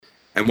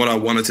And what I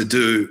wanted to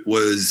do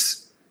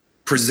was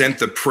present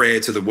the prayer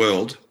to the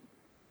world,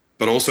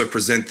 but also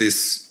present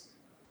this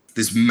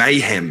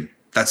mayhem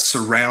that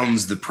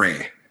surrounds the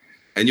prayer.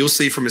 And you'll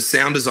see from a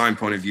sound design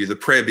point of view, the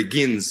prayer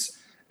begins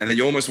and then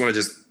you almost want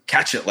to just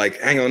catch it. Like,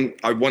 hang on,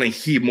 I want to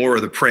hear more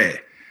of the prayer.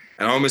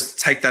 And I almost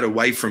take that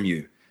away from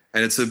you.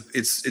 And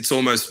it's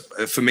almost,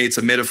 for me, it's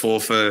a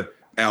metaphor for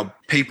our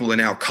people and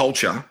our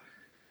culture.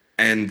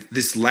 And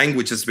this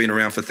language that's been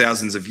around for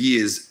thousands of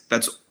years,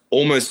 that's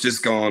almost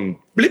just gone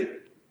blip.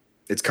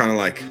 It's kind of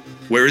like,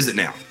 where is it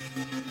now?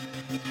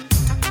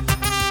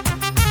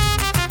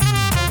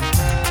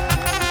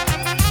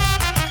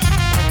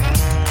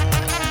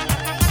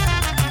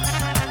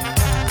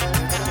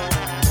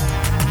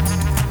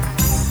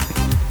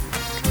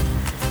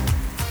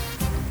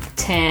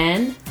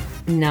 Ten,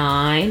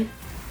 9,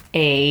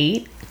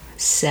 8,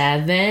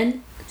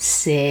 7,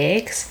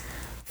 6,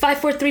 5,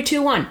 4, 3,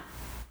 2, 1.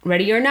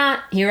 Ready or not,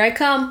 here I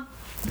come.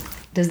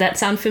 Does that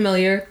sound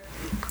familiar?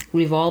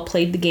 We've all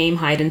played the game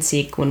hide and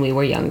seek when we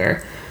were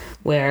younger,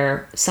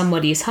 where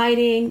somebody's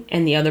hiding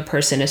and the other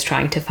person is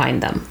trying to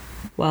find them.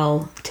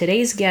 Well,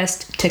 today's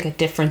guest took a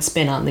different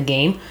spin on the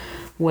game,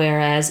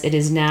 whereas it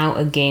is now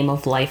a game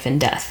of life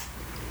and death.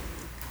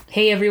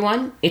 Hey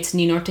everyone, it's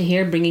Ninorta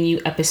here, bringing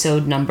you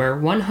episode number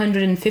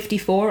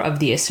 154 of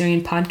the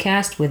Assyrian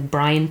Podcast with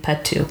Brian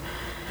Petu.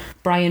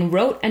 Brian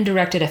wrote and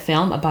directed a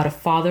film about a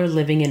father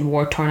living in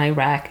war-torn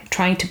Iraq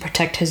trying to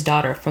protect his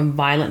daughter from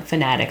violent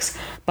fanatics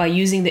by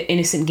using the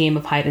innocent game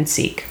of hide and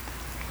seek.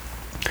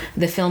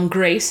 The film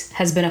Grace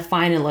has been a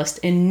finalist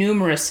in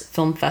numerous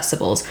film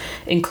festivals,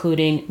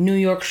 including New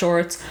York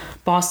Shorts,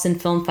 Boston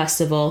Film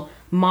Festival,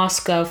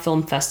 Moscow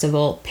Film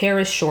Festival,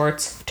 Paris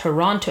Shorts,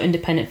 Toronto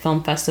Independent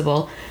Film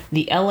Festival,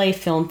 the LA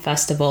Film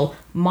Festival,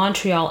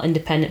 Montreal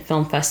Independent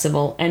Film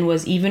Festival, and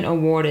was even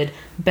awarded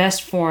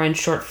Best Foreign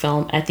Short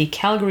Film at the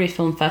Calgary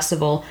Film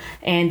Festival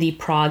and the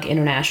Prague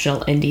International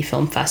Indie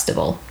Film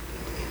Festival.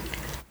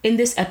 In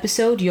this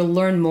episode, you'll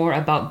learn more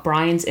about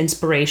Brian's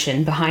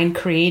inspiration behind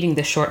creating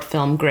the short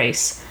film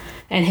Grace,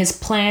 and his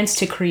plans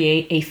to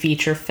create a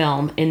feature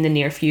film in the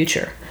near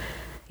future.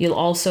 You'll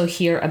also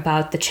hear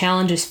about the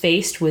challenges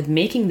faced with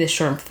making this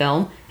short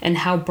film and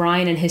how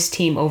Brian and his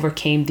team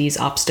overcame these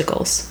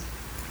obstacles.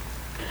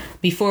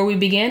 Before we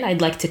begin,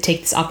 I'd like to take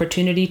this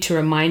opportunity to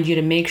remind you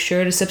to make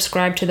sure to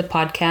subscribe to the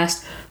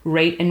podcast,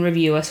 rate and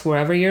review us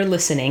wherever you're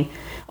listening.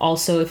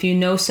 Also, if you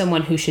know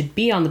someone who should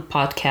be on the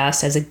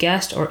podcast as a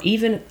guest or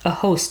even a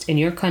host in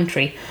your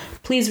country,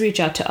 please reach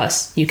out to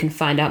us. You can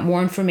find out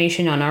more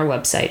information on our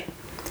website.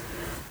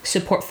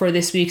 Support for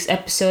this week's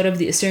episode of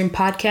the Assyrian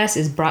Podcast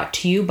is brought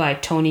to you by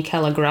Tony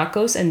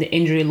Kalagrakos and the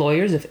Injury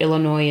Lawyers of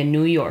Illinois and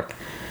New York.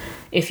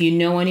 If you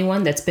know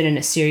anyone that's been in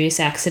a serious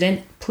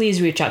accident,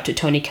 please reach out to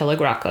Tony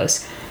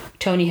Kalagrakos.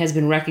 Tony has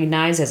been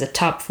recognized as a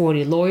top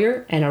 40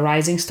 lawyer and a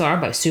rising star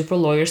by Super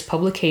Lawyers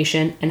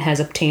publication and has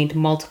obtained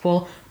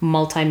multiple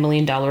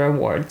multi-million-dollar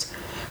awards.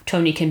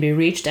 Tony can be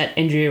reached at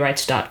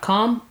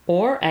injuryrights.com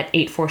or at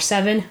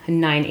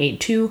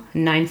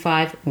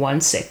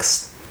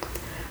 847-982-9516.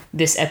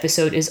 This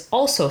episode is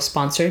also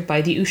sponsored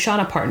by the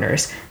Ushana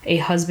Partners, a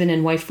husband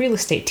and wife real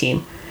estate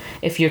team.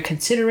 If you're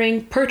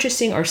considering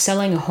purchasing or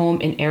selling a home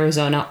in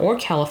Arizona or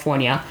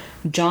California,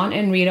 John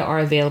and Rita are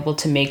available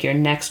to make your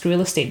next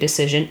real estate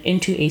decision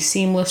into a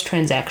seamless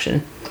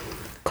transaction.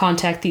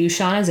 Contact the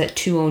Ushanas at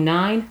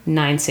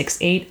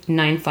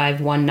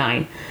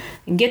 209-968-9519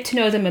 and get to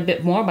know them a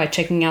bit more by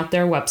checking out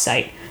their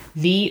website,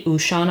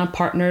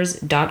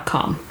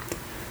 theushanapartners.com.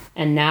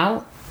 And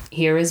now,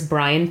 here is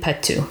Brian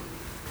Petu.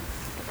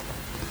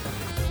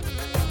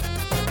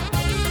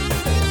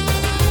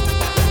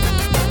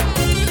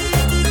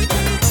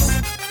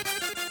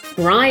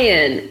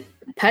 Brian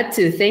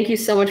Petu, thank you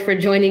so much for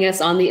joining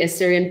us on the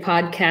Assyrian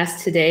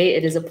Podcast today.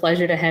 It is a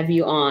pleasure to have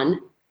you on.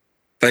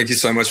 Thank you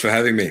so much for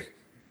having me.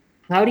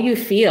 How do you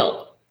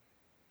feel?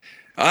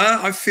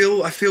 I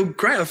feel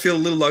great. I feel a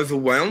little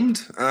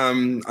overwhelmed.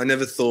 I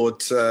never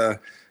thought.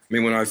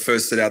 When I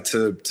first set out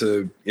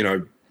to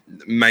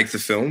make the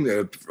film,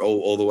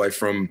 all the way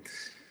from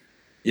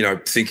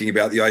thinking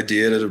about the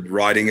idea to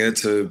writing it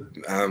to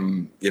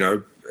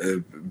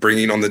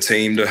bringing on the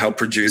team to help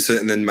produce it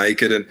and then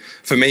make it. And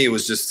for me, it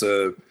was just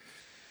I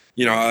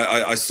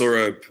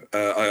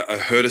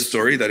heard a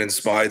story that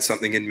inspired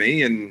something in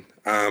me, and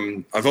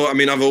I've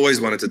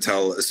always wanted to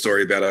tell a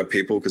story about our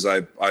people because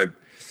I've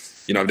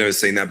never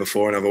seen that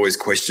before, and I've always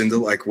questioned it,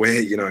 like where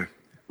is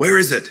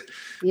it?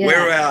 Yeah.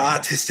 Where are our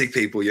artistic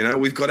people?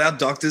 We've got our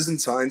doctors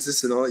and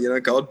scientists and all,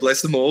 God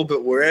bless them all,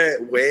 but where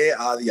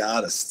are the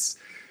artists?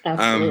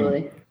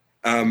 Absolutely.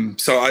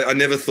 So I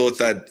never thought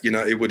that,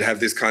 it would have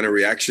this kind of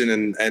reaction.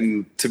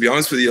 And to be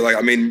honest with you,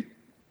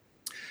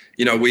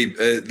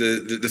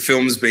 the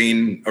film's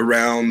been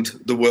around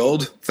the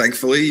world,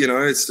 thankfully, and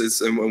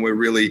we're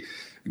really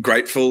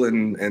grateful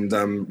and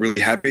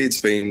really happy. It's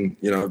been,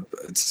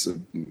 it's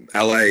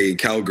LA,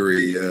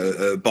 Calgary,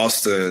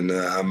 Boston,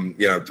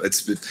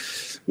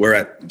 we're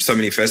at so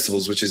many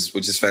festivals, which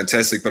is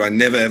fantastic, but I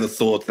never ever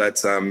thought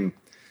that,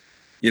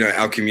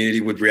 our community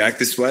would react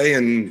this way.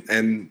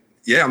 And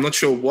yeah, I'm not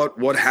sure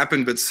what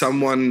happened, but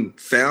someone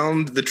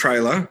found the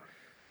trailer,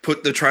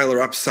 put the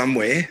trailer up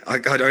somewhere. I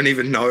don't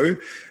even know.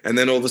 And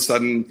then all of a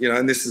sudden, you know,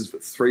 and this is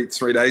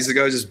three days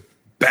ago, just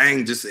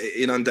bang, just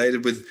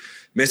inundated with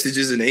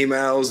messages and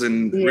emails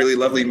and really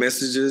lovely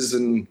messages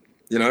and,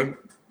 you know,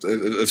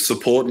 of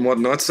support and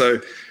whatnot. So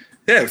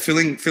yeah,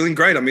 feeling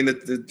great. I mean,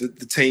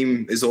 the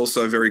team is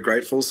also very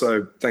grateful.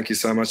 So thank you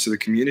so much to the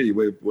community.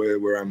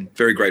 We're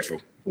very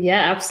grateful.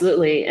 Yeah,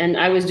 absolutely. And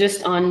I was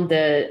just on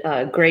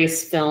the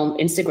Grace Film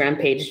Instagram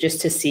page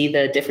just to see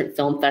the different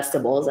film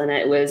festivals. And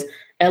it was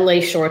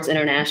LA Shorts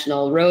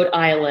International, Rhode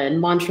Island,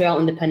 Montreal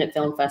Independent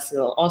Film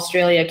Festival,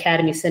 Australia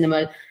Academy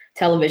Cinema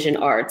Television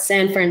Arts,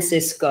 San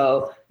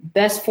Francisco,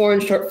 Best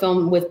Foreign Short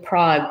Film with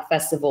Prague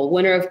Festival,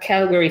 winner of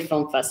Calgary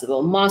Film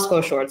Festival,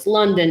 Moscow Shorts,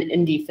 London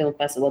Indie Film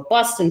Festival,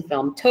 Boston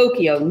Film,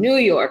 Tokyo, New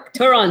York,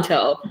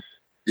 Toronto.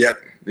 Yeah.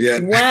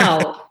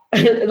 Wow.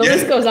 The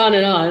list goes on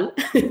and on.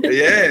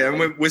 Yeah,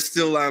 and we're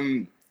still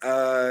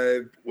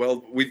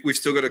well, we've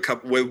still got a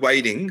couple. We're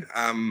waiting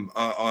on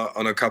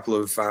a couple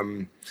of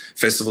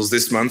festivals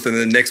this month, and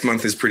then next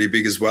month is pretty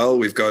big as well.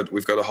 We've got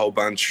a whole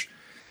bunch,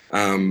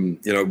 you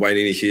know,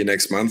 waiting to hear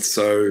next month.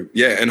 So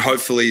yeah, and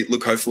hopefully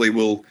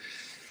we'll.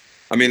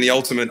 I mean, the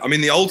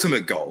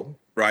ultimate goal,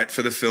 right,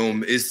 for the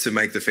film is to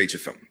make the feature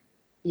film.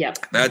 Yeah,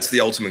 that's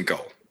the ultimate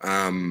goal.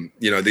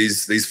 You know,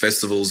 these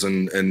festivals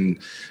and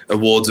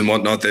awards and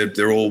whatnot,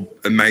 they're all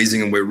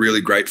amazing, and we're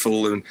really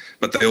grateful.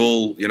 But they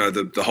all, you know,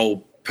 the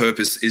whole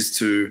purpose is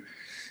to,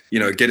 you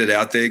know, get it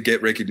out there,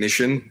 get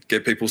recognition,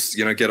 get people,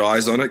 you know, get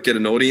eyes on it, get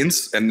an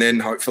audience, and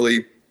then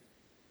hopefully,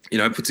 you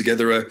know, put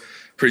together a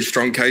pretty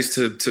strong case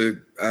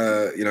to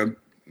you know,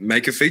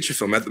 make a feature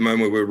film. At the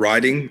moment, we're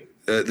writing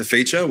the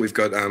feature. We've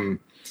got a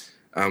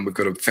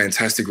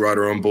fantastic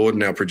writer on board,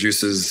 and our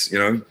producers, you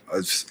know,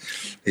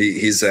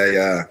 he's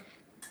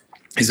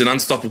an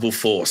unstoppable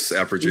force,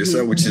 our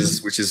producer, which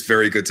is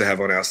very good to have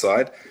on our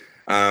side.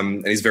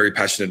 And he's very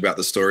passionate about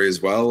the story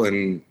as well.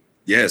 And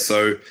yeah,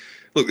 so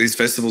look, these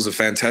festivals are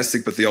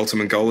fantastic, but the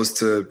ultimate goal is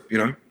to, you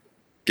know,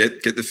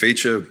 get the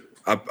feature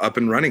up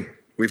and running.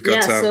 We've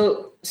got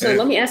so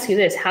let me ask you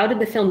this: how did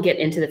the film get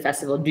into the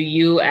festival? Do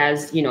you,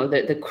 as you know,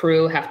 the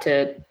crew, have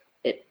to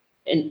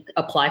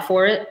apply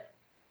for it?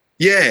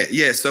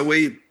 Yeah. So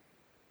we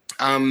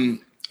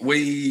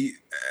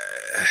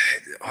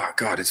oh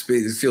God, it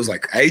feels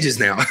like ages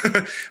now.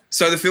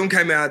 So the film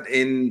came out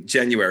in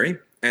January,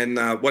 and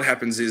what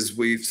happens is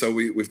we've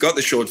got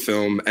the short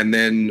film, and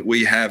then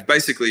we have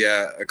basically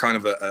a kind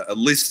of a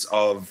list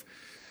of,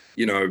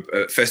 you know,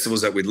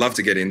 festivals that we'd love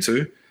to get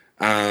into.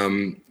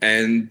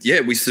 And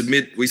yeah, we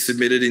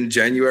submitted in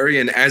January,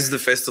 and as the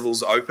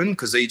festivals open,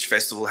 because each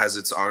festival has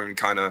its own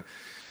kind of,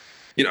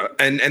 you know,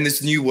 and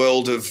this new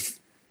world of,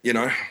 you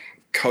know,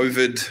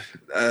 COVID,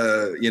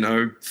 you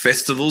know,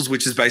 festivals,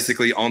 which is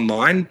basically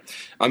online.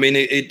 I mean,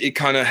 it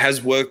kind of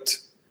has worked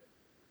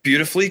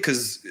beautifully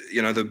because,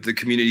 you know, the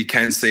community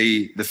can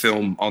see the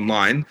film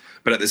online,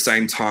 but at the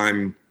same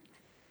time,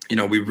 you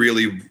know, we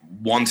really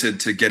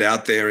wanted to get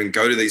out there and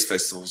go to these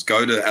festivals,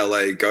 go to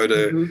LA, go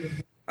to,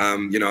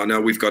 you know, I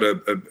know we've got a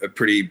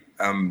pretty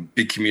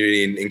big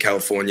community in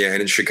California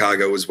and in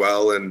Chicago as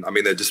well. And I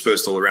mean, they're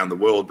dispersed all around the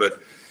world,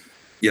 but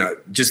you know,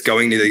 just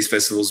going to these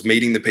festivals,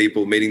 meeting the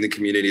people, meeting the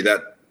community,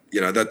 that, you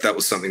know, that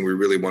was something we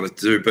really wanted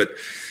to do. But,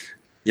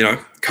 you know,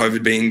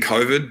 COVID being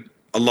COVID,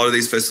 a lot of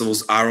these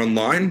festivals are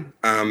online.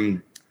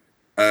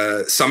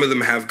 Some of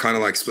them have kind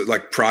of like split,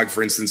 like Prague,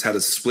 for instance, had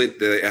a split.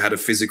 They had a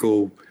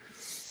physical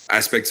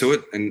aspect to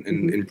it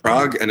in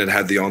Prague, and it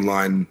had the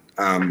online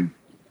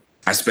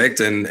aspect.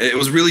 And it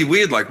was really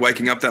weird, like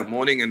waking up that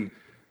morning and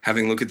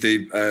having a look at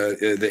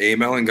the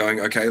email and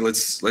going, okay,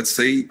 let's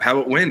see how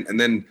it went. And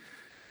then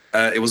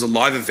it was a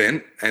live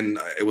event, and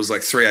it was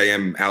like 3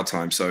 a.m. our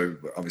time, so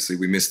obviously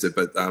we missed it.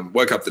 But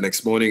woke up the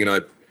next morning, and I,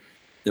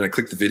 you know,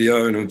 clicked the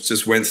video and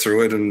just went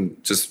through it, and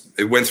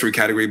it went through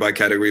category by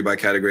category by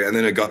category, and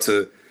then it got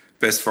to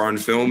best foreign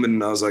film,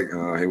 and I was like,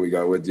 oh, here we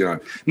go. We're, you know,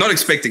 not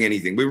expecting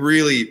anything. We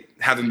really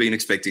haven't been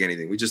expecting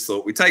anything. We just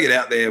thought we'd take it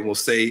out there and we'll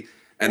see.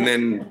 And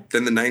then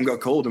the name got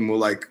called, and we're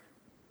like,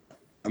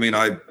 I mean,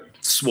 I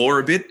swore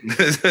a bit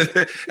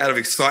out of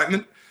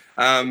excitement.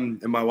 And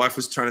my wife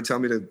was trying to tell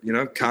me to, you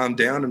know, calm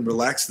down and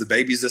relax. The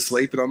baby's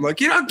asleep. And I'm like,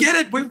 you don't get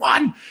it. We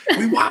won.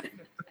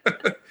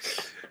 But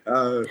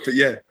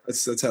yeah,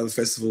 that's how the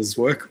festivals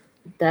work.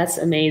 That's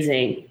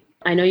amazing.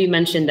 I know you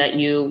mentioned that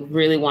you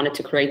really wanted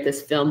to create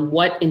this film.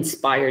 What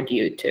inspired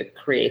you to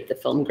create the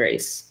film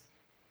Grace?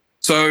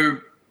 So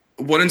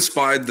what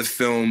inspired the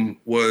film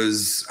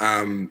was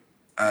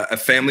a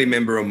family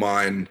member of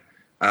mine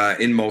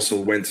in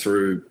Mosul went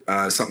through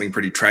something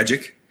pretty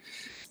tragic.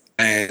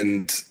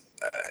 And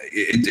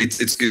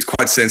it's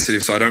quite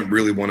sensitive, so I don't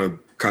really want to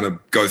kind of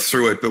go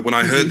through it. But when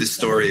I heard this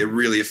story, it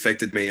really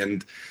affected me,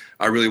 and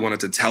I really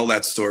wanted to tell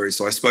that story.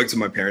 So I spoke to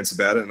my parents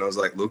about it, and I was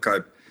like, look,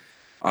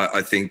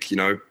 I think, you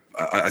know,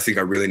 I think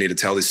I really need to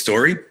tell this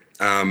story.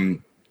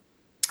 And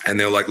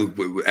they were like,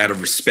 look, out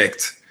of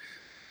respect,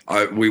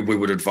 we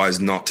would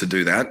advise not to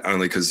do that,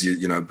 only because,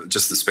 you know,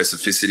 just the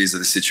specificities of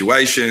the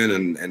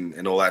situation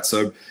and all that.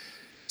 So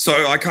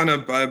So I kind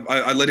of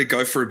I let it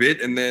go for a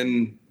bit, and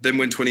then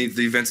when the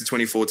events of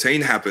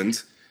 2014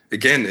 happened,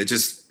 again it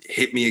just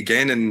hit me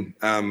again, and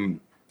I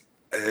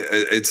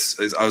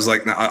was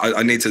like, no,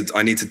 I need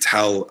to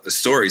tell a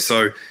story.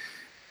 So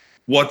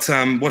what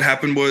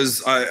happened was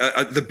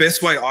the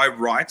best way I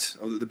write,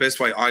 or the best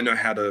way I know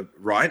how to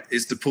write,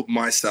 is to put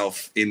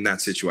myself in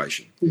that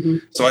situation. Mm-hmm.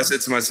 So I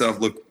said to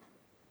myself, look,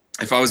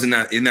 if I was in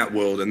that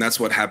world and that's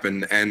what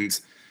happened, and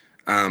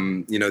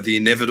the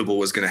inevitable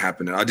was going to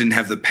happen, and I didn't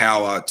have the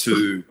power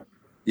to,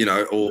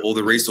 or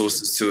the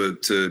resources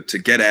to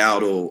get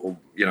out, or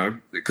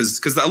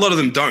because a lot of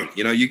them don't.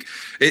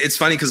 It's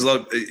funny because a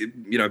lot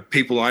of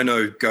people I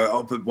know go,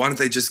 oh, but why don't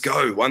they just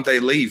go? Why don't they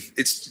leave?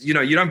 It's you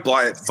don't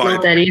buy it. It's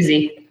not that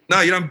easy.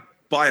 No, you don't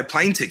buy a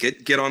plane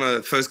ticket, get on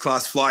a first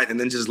class flight, and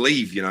then just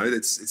leave.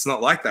 It's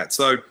not like that.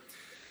 So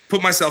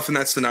put myself in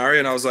that scenario,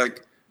 and I was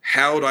like,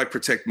 how would I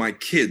protect my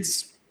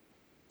kids?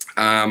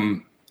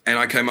 And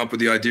I came up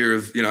with the idea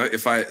of,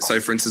 if I say,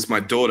 for instance,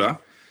 my daughter,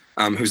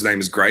 whose name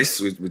is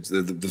Grace, which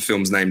the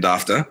film's named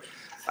after,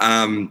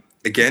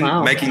 again,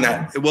 wow. Making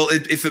that, well,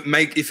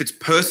 if it's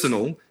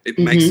personal, it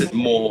mm-hmm. makes it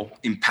more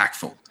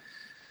impactful.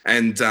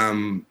 And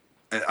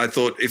I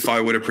thought, if I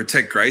were to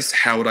protect Grace,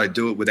 how would I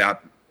do it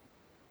without,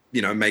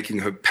 making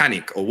her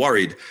panic or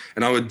worried?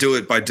 And I would do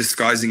it by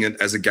disguising it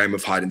as a game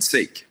of hide and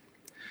seek.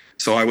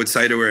 So I would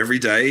say to her every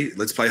day,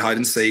 let's play hide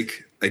and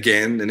seek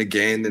again and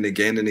again and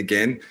again and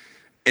again,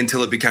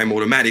 until it became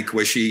automatic,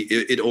 where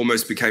it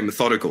almost became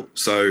methodical.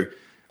 So,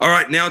 all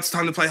right, now it's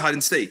time to play hide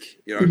and seek,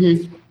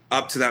 mm-hmm.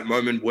 up to that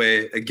moment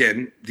where,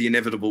 again, the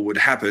inevitable would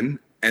happen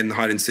and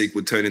hide and seek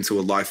would turn into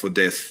a life or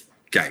death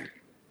game.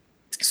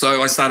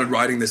 So I started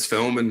writing this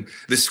film and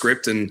this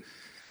script, and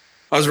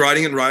I was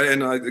writing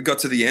and I got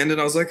to the end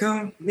and I was like,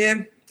 oh,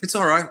 yeah, it's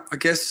all right, I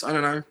guess, I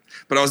don't know.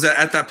 But I was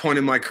at that point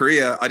in my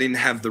career, I didn't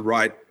have the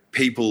right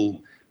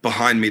people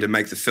behind me to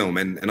make the film.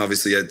 And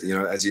obviously,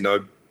 as you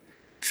know,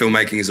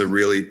 filmmaking is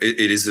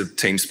it is a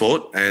team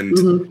sport, and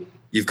mm-hmm.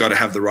 you've got to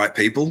have the right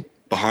people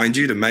behind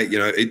you to make,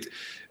 it.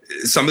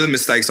 Some of the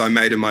mistakes I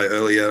made in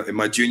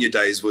my junior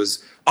days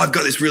was, I've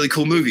got this really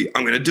cool movie,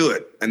 I'm going to do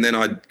it. And then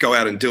I'd go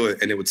out and do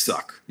it and it would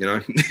suck,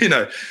 So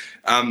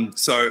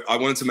I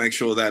wanted to make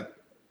sure that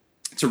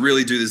to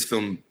really do this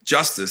film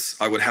justice,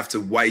 I would have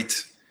to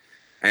wait.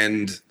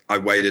 And I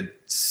waited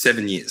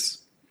 7 years.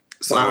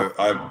 So wow.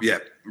 I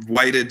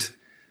waited,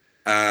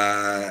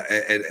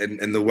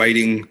 and the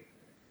waiting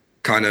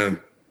kind of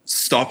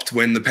stopped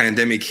when the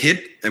pandemic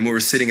hit and we were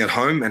sitting at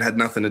home and had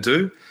nothing to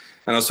do.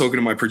 And I was talking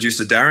to my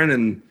producer, Darren,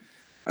 and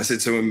I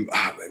said to him,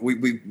 I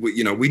want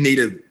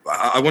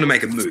to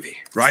make a movie,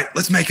 right?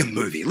 Let's make a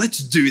movie. Let's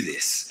do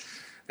this.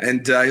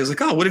 And he was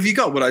like, oh, what have you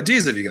got? What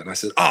ideas have you got? And I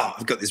said, oh,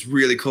 I've got this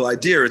really cool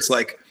idea. It's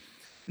like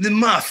the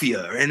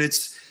mafia and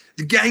it's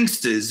the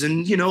gangsters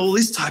and, all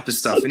this type of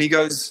stuff. And he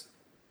goes,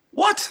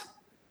 what?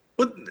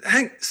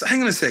 Hang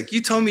on a sec.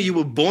 You told me you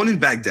were born in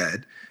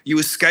Baghdad. You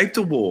escaped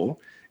a war.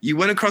 You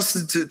went across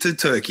to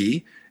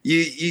Turkey.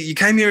 You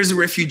came here as a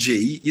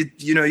refugee.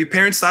 Your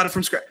parents started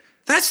from scratch.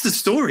 That's the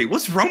story.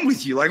 What's wrong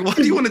with you? Like, why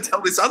do you want to tell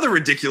this other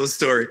ridiculous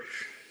story?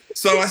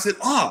 So I said,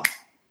 oh,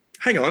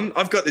 hang on.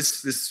 I've got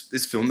this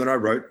film that I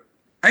wrote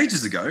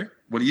ages ago.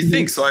 What do you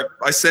think? So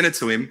I sent it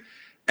to him,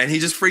 and he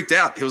just freaked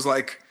out. He was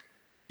like,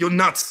 you're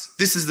nuts.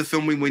 This is the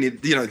film we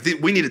need.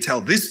 We need to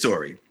tell this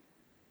story.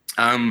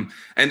 And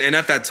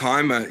at that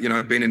time,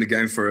 I'd been in the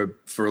game for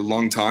a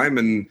long time,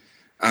 and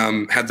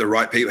had the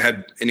right people,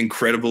 had an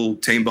incredible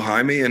team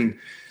behind me, and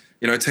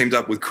teamed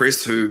up with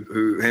Chris,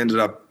 who ended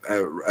up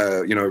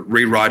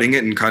rewriting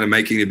it and kind of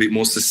making it a bit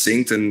more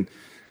succinct and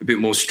a bit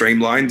more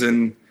streamlined,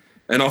 and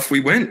off we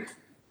went.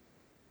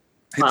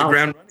 Hit the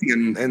ground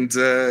running, and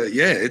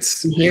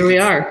here we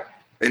are.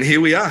 And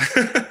here we are.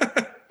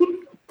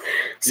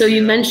 So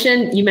you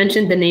mentioned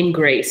the name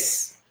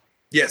Grace.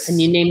 Yes.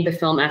 And you named the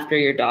film after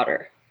your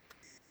daughter.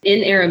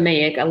 In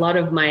Aramaic, a lot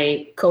of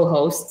my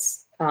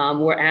co-hosts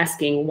were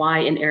asking, why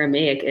in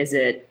Aramaic is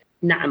it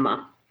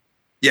Na'ma?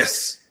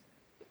 Yes.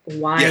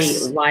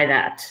 Why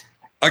that?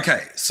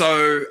 Okay,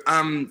 so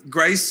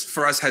Grace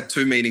for us had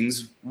two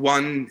meanings.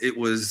 One, it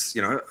was,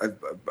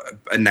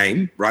 a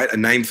name, right? A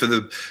name for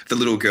the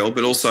little girl,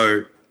 but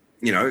also,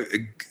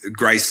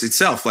 grace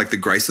itself, like the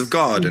grace of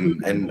God,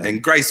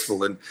 and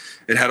graceful, and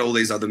it had all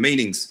these other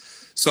meanings.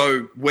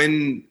 So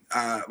when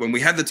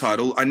we had the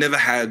title, I never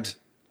had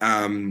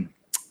the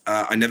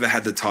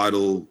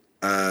title,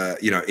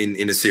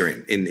 in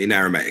Assyrian, in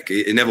Aramaic.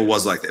 It never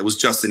was like that. It was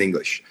just in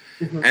English,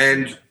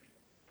 and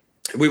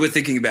we were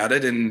thinking about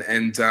it, and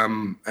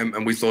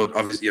we thought,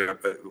 obviously,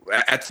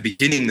 at the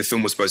beginning, the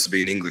film was supposed to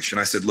be in English.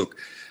 And I said, look,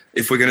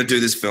 if we're going to do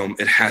this film,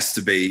 it has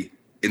to be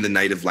in the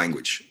native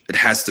language. It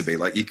has to be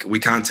we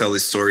can't tell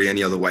this story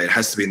any other way. It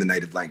has to be in the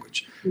native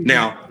language.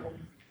 Now,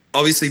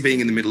 obviously,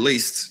 being in the Middle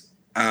East,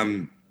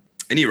 in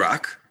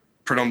Iraq,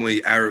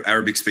 predominantly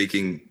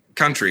Arabic-speaking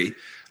country,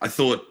 I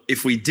thought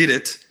if we did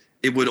it,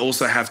 it would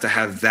also have to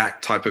have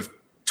that type of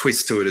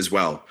twist to it as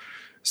well.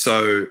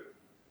 So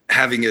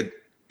having it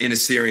in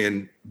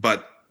Assyrian,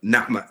 but Do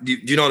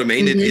you know what I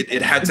mean?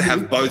 It had to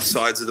have both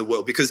sides of the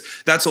world, because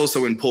that's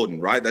also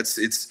important, right?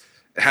 It's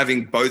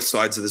having both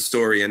sides of the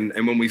story. And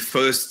when we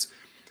first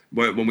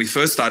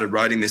started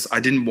writing this, I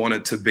didn't want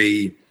it to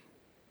be.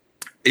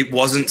 It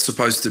wasn't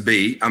supposed to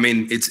be. I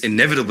mean, it's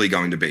inevitably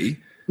going to be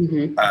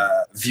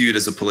viewed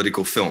as a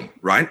political film,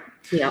 right?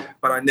 Yeah.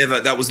 But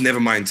that was never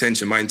my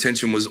intention. My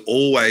intention was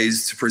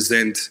always to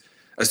present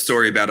a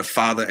story about a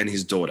father and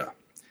his daughter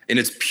in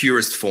its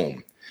purest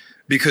form.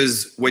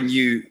 Because when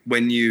you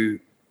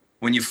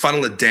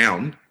funnel it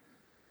down,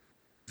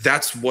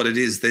 that's what it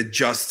is. They're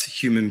just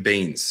human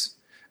beings.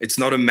 It's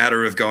not a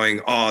matter of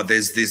going, oh,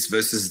 there's this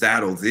versus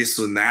that, or this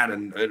and that,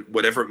 and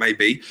whatever it may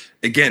be.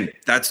 Again,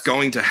 that's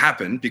going to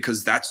happen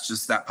because that's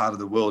just that part of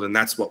the world, and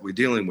that's what we're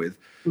dealing with.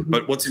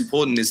 But what's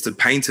important is to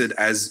paint it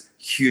as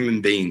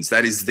human beings.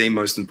 That is the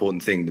most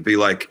important thing, to be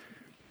like,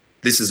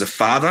 this is a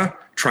father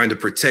trying to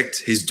protect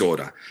his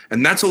daughter.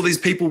 And that's all these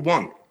people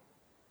want.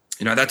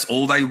 You know, that's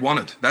all they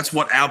wanted. That's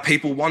what our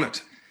people wanted.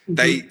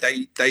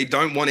 They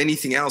don't want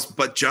anything else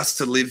but just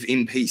to live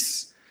in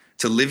peace,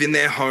 to live in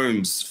their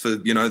homes for,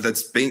 you know,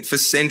 that's been for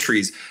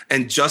centuries,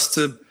 and just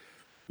to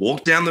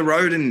walk down the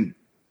road and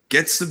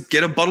get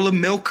a bottle of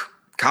milk,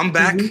 come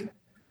back,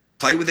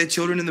 play with their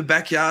children in the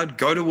backyard,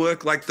 go to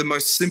work, like the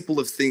most simple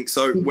of things.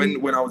 So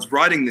when I was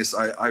writing this,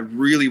 I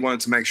really wanted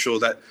to make sure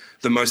that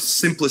the most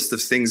simplest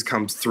of things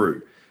comes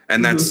through,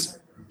 and that's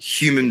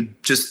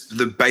just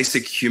the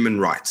basic human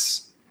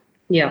rights.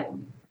 Yeah.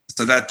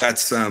 So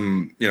that's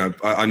you know,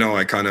 I know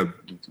I kind of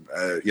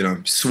you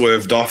know,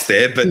 swerved off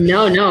there, but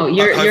no,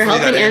 you're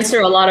helping answer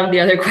a lot of the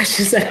other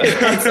questions that I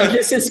had, so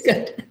this is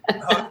good.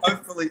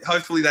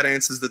 hopefully that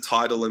answers the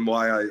title and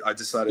why I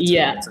decided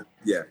to.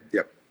 Yeah.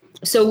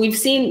 So we've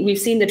seen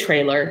the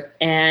trailer,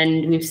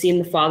 and we've seen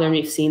the father, and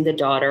we've seen the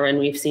daughter, and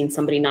we've seen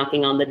somebody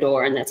knocking on the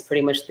door, and that's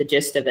pretty much the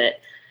gist of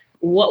it.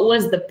 What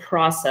was the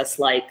process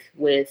like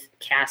with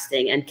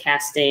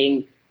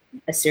casting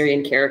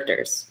Assyrian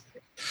characters?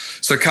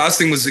 So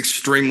casting was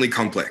extremely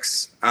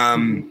complex.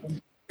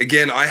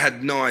 Again, I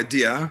had no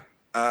idea,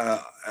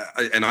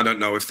 and I don't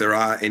know if there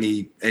are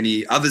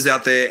any others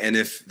out there, and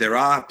if there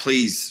are,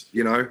 please,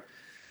 you know,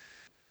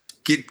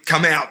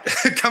 come out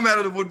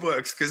of the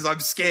woodworks, because I'm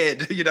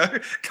scared, you know,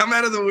 come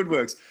out of the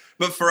woodworks.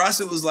 But for us,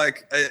 it was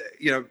like,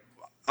 you know,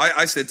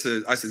 I said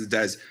to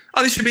Daz,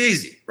 oh, this should be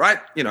easy, right?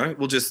 You know,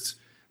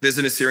 there's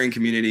an Assyrian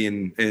community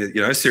and you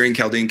know, Assyrian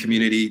Chaldean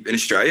community in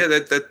Australia.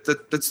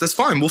 That's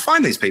fine. We'll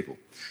find these people.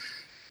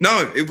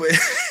 No, it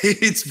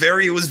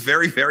was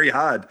very, very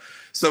hard.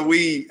 So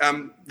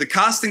the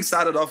casting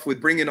started off with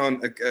bringing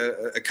on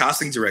a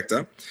casting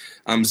director,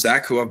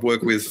 Zach, who I've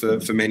worked with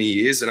for many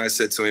years. And I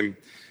said to him,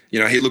 you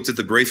know, he looked at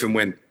the brief and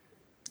went,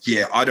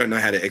 yeah, I don't know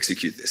how to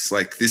execute this.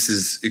 Like, this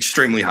is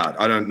extremely hard.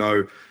 I don't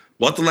know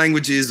what the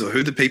language is or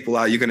who the people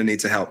are. You're going to need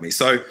to help me.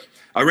 So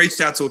I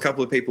reached out to a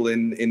couple of people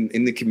in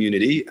the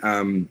community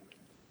and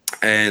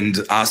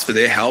asked for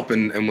their help,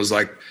 and was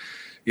like,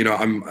 you know,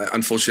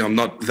 unfortunately I'm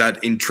not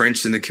that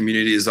entrenched in the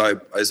community as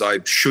I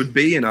should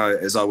be, and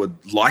as I would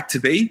like to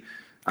be.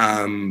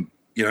 You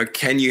know,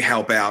 can you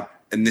help out?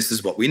 And this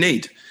is what we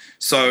need.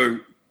 So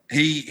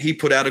he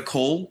put out a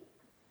call,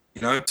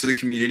 you know, to the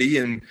community,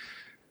 and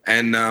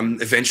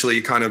eventually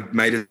it kind of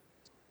made it.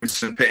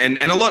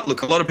 And a lot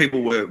of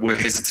people were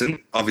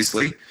hesitant,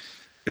 obviously.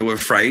 They were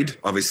afraid,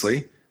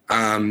 obviously.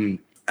 And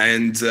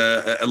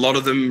a lot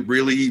of them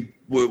really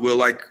were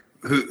like,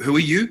 who are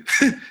you?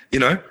 You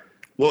know,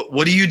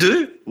 what do you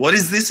do? What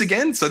is this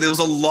again? So there was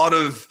a lot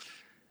of,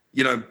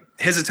 you know,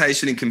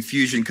 hesitation and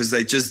confusion, because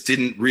they just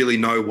didn't really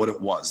know what it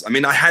was. I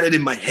mean, I had it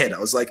in my head. I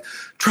was like,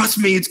 trust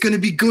me, it's going to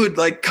be good.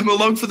 Like, come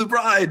along for the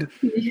ride.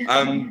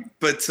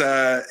 But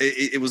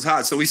it was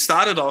hard. So we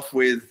started off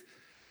with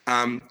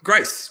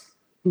Grace.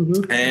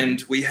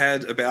 And we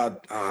had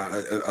about,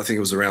 I think it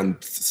was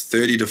around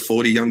 30 to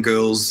 40 young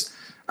girls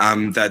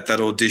that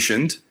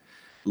auditioned.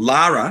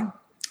 Lara,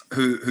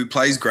 who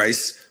plays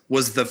Grace,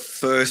 was the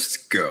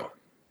first girl.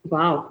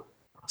 Wow.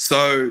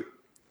 So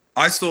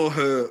I saw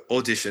her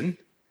audition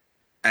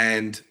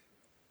and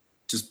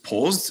just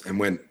paused and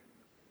went,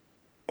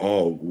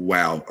 oh,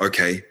 wow,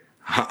 okay.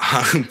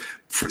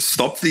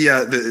 Stopped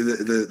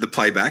the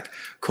playback,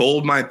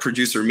 called my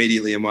producer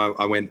immediately, and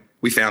I went,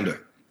 we found her.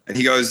 And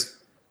he goes,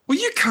 will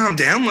you calm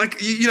down?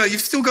 Like, you know,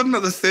 you've still got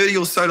another 30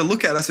 or so to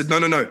look at. I said, no,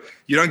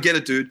 you don't get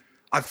it, dude.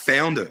 I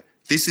found her.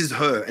 This is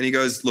her. And he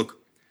goes, look,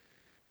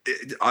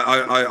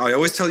 I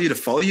always tell you to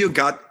follow your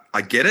gut.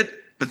 I get it.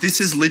 But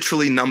this is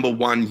literally number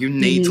one. You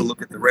need to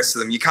look at the rest of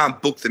them. You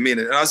can't book them in.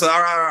 And I was like,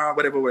 all right,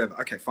 whatever.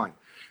 Okay, fine.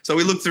 So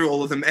we looked through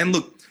all of them. And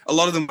look, a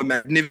lot of them were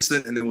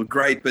magnificent and they were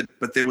great.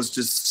 But there was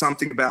just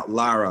something about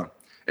Lara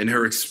and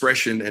her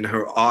expression and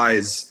her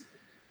eyes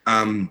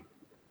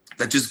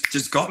that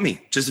just got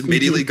me, just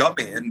immediately got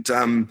me. And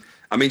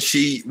I mean,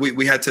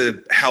 we had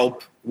to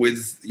help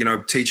with, you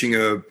know, teaching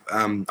her.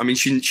 I mean,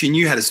 she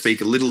knew how to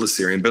speak a little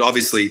Assyrian, but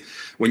obviously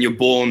when you're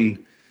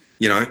born,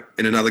 you know,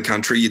 in another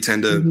country, you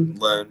tend to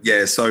learn.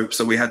 Yeah. So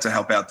we had to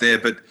help out there,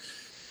 but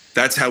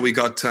that's how we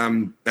got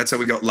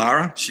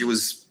Lara. She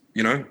was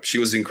You know, she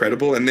was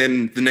incredible. And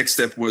then the next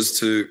step was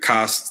to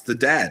cast the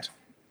dad.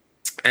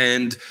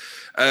 And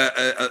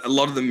a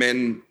lot of the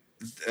men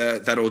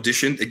that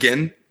auditioned,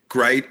 again,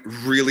 great,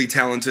 really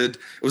talented.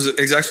 It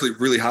was actually a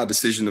really hard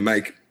decision to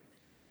make.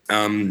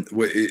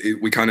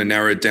 We kind of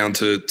narrowed it down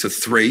to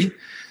three,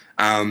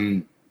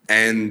 two.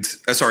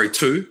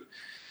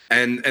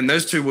 And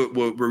those two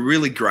were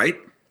really great.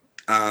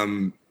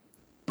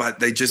 But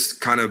they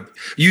just kind of,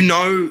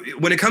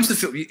 when it comes to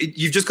film,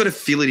 you've just got to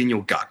feel it in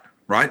your gut,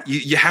 right?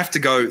 You have to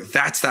go,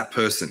 that's that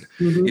person.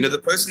 Mm-hmm. You know, the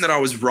person that I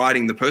was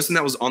writing, the person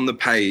that was on the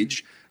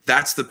page,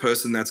 that's the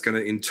person that's going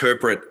to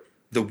interpret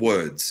the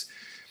words.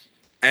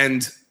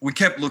 And we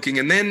kept looking.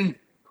 And then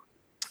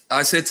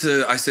I said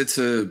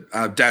to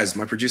Daz,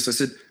 my producer, I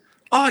said,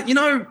 oh, you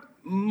know,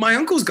 my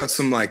uncle's got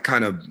some like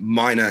kind of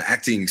minor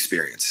acting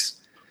experience.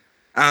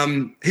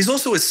 He's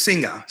also a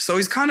singer, so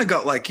he's kind of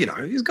got like, you know,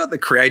 he's got the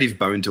creative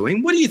bone to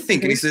him. What do you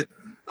think? And he said,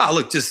 oh,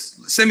 look,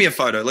 just send me a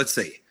photo. Let's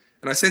see.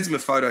 And I sent him a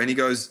photo and he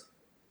goes,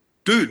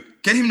 dude,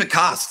 get him to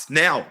cast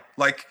now.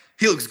 Like,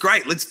 he looks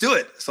great. Let's do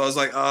it. So I was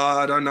like, oh,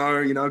 I don't know,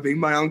 you know, being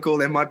my uncle,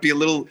 that might be a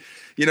little,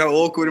 you know,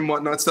 awkward and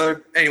whatnot.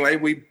 So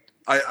anyway,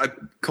 I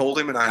called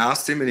him and I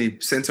asked him and he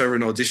sent over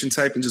an audition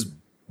tape and just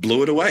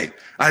blew it away.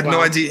 I had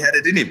no idea he had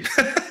it in him.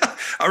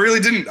 I really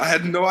didn't. I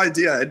had no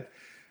idea.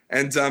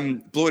 And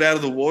blew it out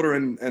of the water,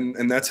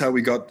 and that's how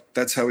we got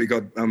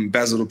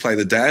Basil to play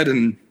the dad.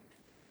 And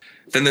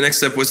then the next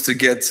step was to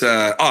get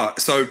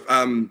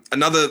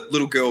another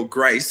little girl,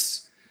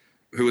 Grace,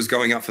 who was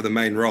going up for the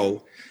main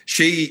role.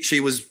 She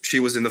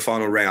was in the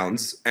final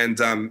rounds, and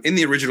in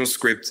the original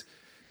script,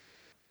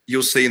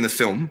 you'll see in the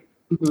film.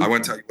 Mm-hmm. I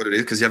won't tell you what it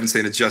is because you haven't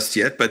seen it just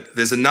yet. But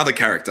there's another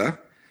character,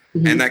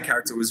 mm-hmm. and that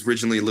character was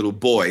originally a little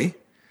boy,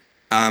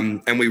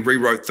 and we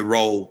rewrote the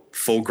role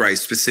for Grace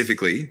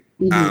specifically.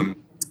 Mm-hmm.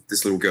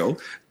 This little girl,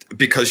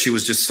 because she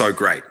was just so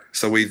great.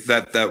 So we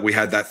had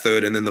that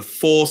third, and then the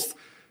fourth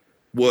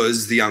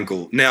was the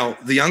uncle. Now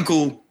the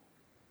uncle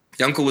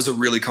was a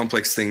really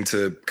complex thing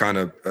to kind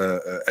of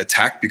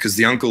attack, because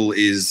the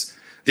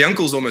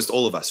uncle's almost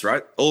all of us,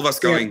 right? All of us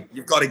going,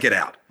 You've got to get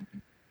out.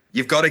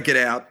 You've got to get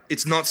out.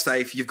 It's not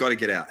safe. You've got to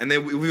get out. And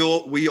then we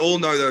all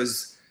know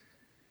those,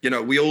 you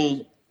know, we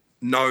all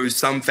know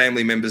some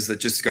family members that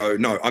just go,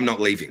 no, I'm not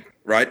leaving,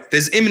 right?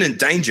 There's imminent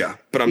danger,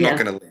 but I'm not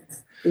going to leave.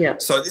 Yeah.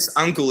 So this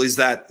uncle is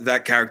that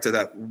character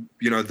that,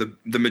 you know,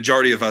 the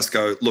majority of us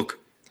go, look,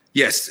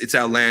 yes, it's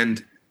our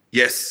land.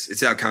 Yes,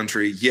 it's our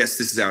country. Yes,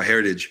 this is our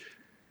heritage,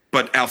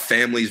 but our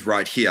family's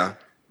right here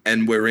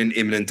and we're in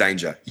imminent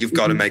danger. You've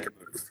got to make a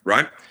move,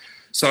 right?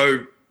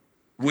 So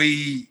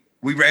we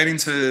ran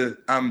into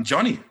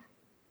Johnny,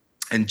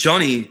 and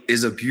Johnny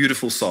is a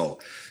beautiful soul.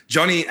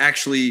 Johnny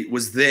actually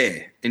was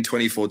there in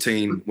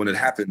 2014 when it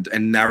happened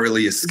and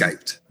narrowly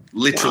escaped.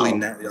 Literally,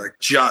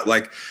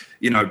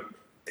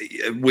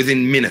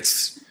 within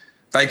minutes,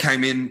 they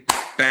came in,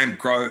 bam,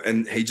 grow,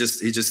 and he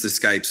just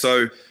escaped.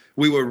 So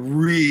we were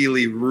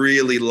really,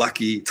 really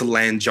lucky to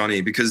land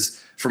Johnny,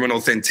 because from an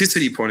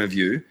authenticity point of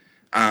view,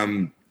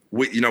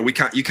 you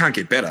can't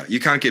get better. You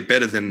can't get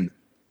better than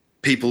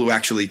people who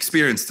actually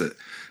experienced it.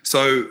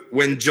 So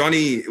when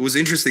Johnny, it was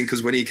interesting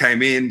because when he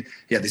came in,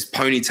 he had this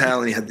ponytail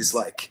and he had this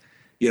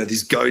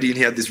this goatee, and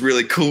he had this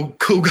really cool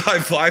guy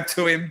vibe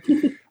to him.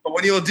 But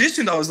when he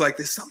auditioned, I was like,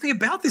 there's something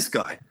about this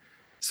guy.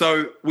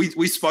 So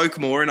we spoke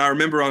more, and I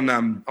remember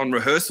on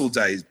rehearsal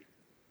days,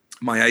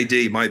 my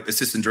AD, my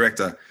assistant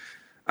director,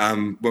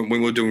 when we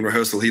were doing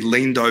rehearsal, he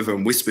leaned over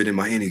and whispered in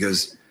my ear, and he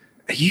goes,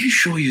 Are you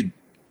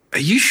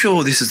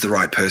sure this is the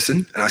right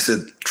person? And I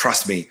said,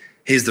 trust me,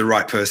 he's the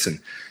right person.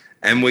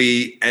 And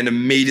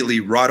immediately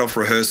right off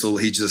rehearsal,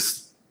 he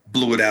just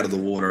blew it out of the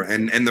water.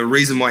 And the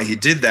reason why he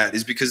did that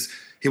is because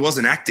he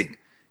wasn't acting.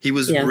 He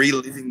was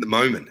reliving the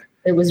moment.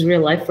 It was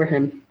real life for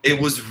him. It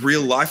was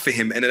real life for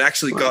him. And it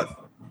actually got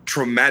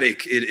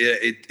traumatic.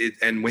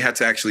 And we had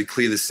to actually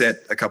clear the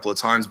set a couple of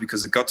times,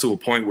 because it got to a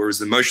point where it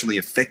was emotionally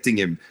affecting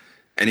him,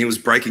 and he was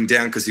breaking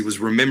down because he was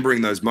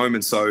remembering those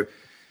moments. So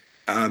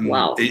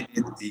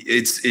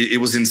it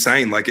was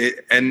insane.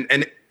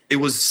 And it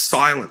was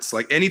silence.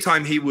 Like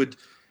anytime he would,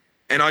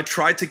 and I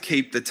tried to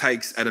keep the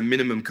takes at a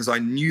minimum because I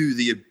knew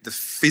the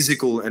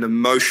physical and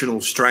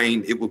emotional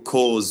strain it would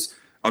cause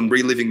on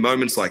reliving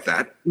moments like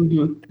that.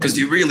 Because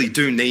you really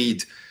do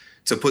need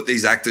to put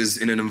these actors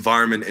in an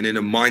environment and in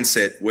a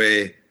mindset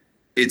where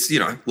it's,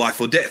 life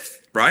or death,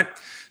 right?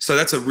 So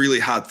that's a really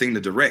hard thing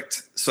to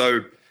direct.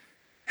 So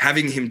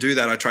having him do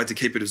that, I tried to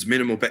keep it as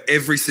minimal, but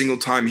every single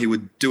time he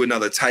would do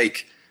another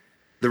take,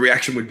 the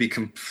reaction would be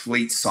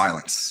complete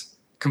silence.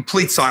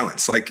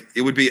 Like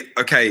it would be,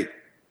 okay,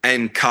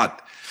 and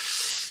cut.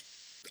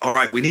 All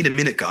right, we need a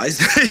minute,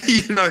 guys.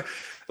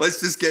 Let's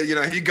just get,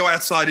 he'd go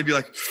outside and be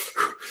like,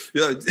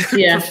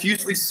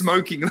 profusely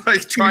smoking,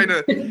 like trying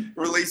to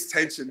release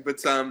tension.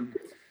 But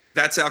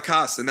that's our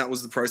cast, and that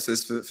was the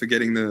process for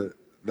getting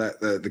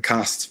the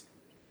cast.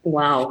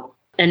 Wow.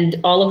 And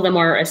all of them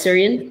are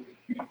Assyrian?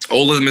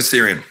 All of them are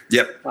Syrian.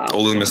 Yep. Wow.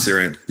 All of them are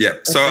Syrian.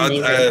 Yep.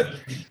 That's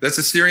that's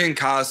a Syrian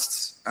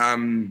cast.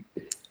 Born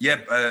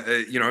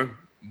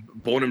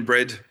and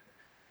bred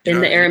You In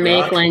know, the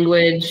Aramaic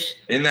language.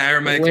 In the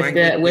Aramaic with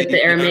language. With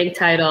the Aramaic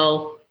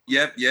title.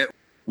 Yep.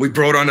 We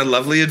brought on a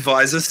lovely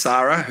advisor,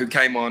 Sarah, who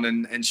came on,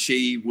 and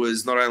she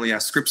was not only our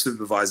script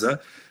supervisor,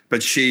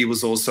 but she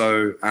was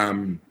also,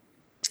 kind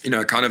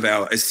of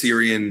our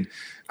Assyrian,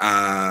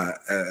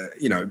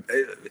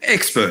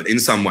 expert in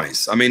some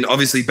ways. I mean,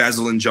 obviously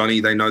Basil and Johnny,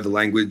 they know the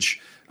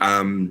language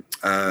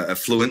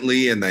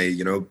fluently, and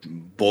they,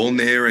 born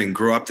there and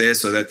grew up there.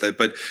 So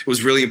but it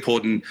was really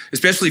important,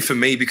 especially for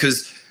me,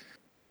 because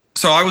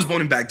so I was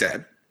born in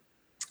Baghdad,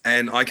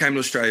 and I came to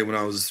Australia when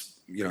I was,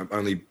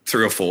 only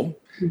 3 or 4.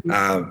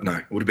 No,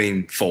 it would have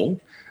been 4.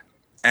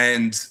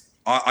 And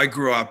I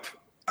grew up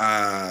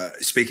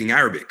speaking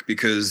Arabic,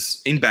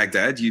 because in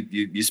Baghdad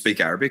you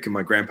speak Arabic, and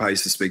my grandpa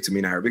used to speak to me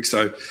in Arabic.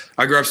 So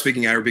I grew up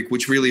speaking Arabic,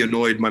 which really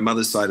annoyed my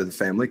mother's side of the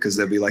family, because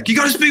they'd be like, "You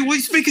got to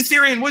speak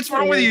Assyrian. What's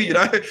wrong with you?"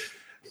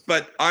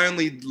 But I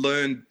only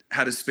learned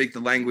how to speak the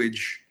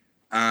language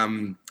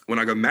when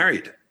I got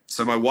married.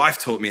 So my wife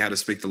taught me how to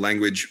speak the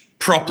language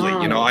properly.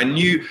 Oh.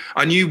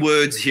 I knew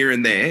words here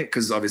and there,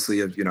 because obviously,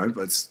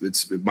 it's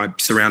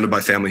surrounded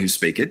by family who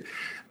speak it.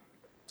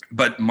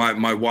 But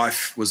my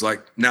wife was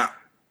like, "Nah,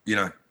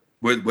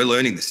 we're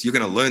learning this. You're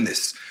going to learn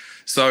this."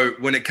 So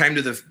when it came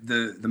to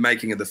the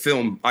making of the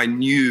film, I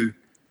knew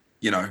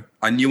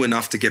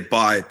enough to get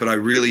by, but I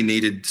really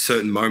needed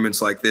certain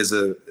moments. Like there's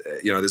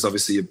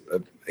obviously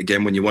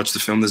again, when you watch the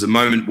film, there's a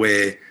moment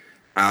where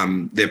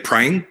they're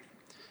praying.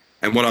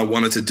 And what I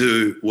wanted to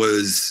do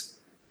was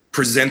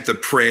present the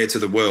prayer to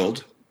the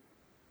world,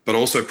 but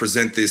also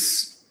present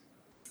this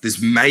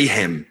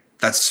mayhem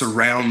that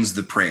surrounds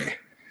the prayer.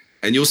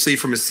 And you'll see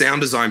from a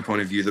sound design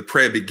point of view, the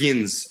prayer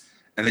begins,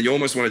 and then you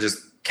almost want to just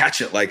catch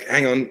it. Like,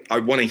 hang on, I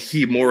want to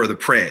hear more of the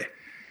prayer,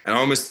 and I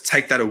almost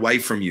take that away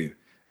from you.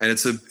 And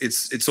it's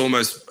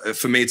almost,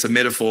 for me, it's a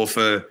metaphor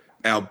for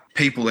our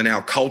people and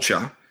our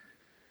culture,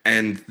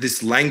 and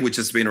this language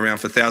that's been around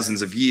for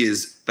thousands of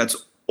years. That's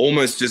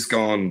almost just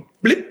gone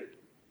blip.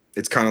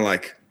 It's kind of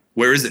like,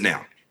 where is it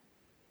now?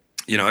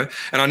 And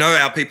I know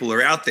our people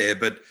are out there,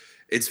 but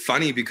it's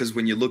funny, because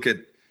when you look at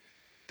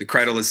the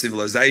cradle of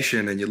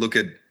civilization and you look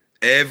at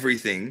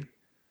everything,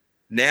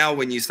 now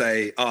when you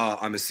say, "Oh,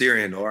 I'm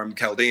Assyrian," or "I'm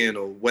Chaldean,"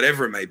 or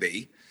whatever it may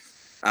be,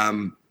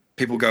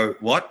 people go,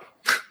 "What?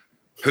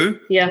 Who?"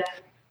 Yeah.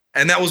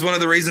 And that was one of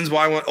the reasons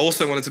why I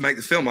also wanted to make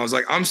the film. I was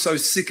like, I'm so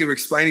sick of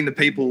explaining to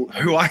people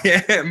who I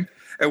am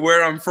and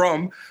where I'm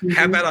from. Mm-hmm.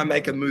 How about I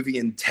make a movie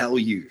and tell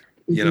you,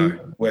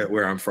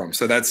 where I'm from?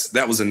 So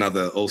that was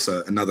another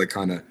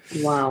kind of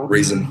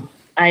reason.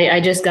 I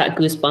just got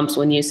goosebumps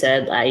when you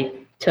said I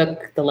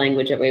took the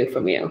language away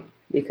from you,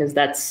 because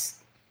that's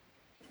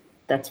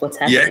what's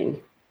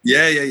happening.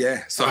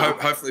 Yeah. So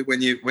hopefully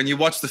when you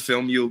watch the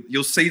film,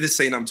 you'll see the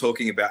scene I'm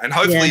talking about, and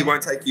hopefully it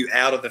won't take you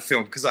out of the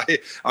film, because I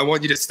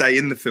want you to stay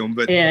in the film.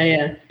 But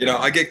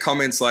I get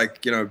comments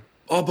like,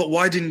 "Oh, but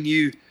why didn't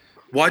you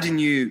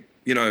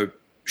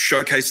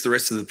showcase the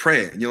rest of the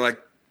prayer?" And you're like,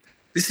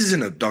 this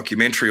isn't a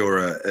documentary,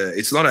 or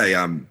it's not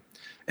an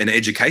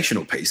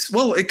educational piece.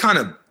 Well, it kind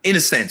of, in a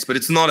sense, but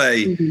it's not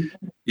a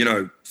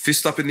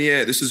fist up in the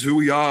air, this is who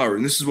we are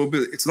and this is what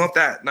it's not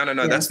that. No.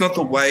 Yeah. That's not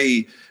the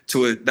way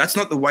that's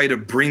not the way to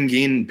bring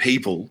in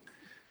people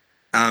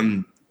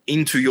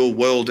into your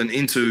world and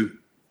into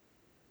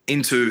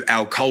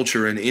our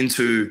culture and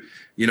into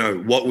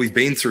what we've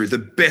been through. The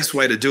best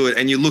way to do it,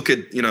 and you look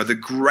at the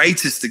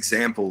greatest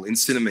example in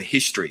cinema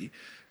history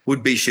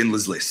would be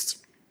Schindler's List.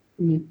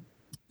 Mm-hmm.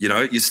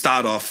 You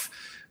start off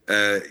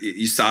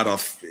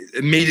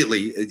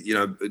immediately,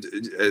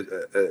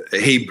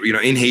 Hebrew,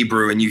 in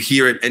Hebrew, and you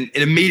hear it, and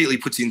it immediately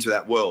puts you into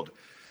that world.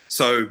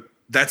 So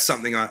that's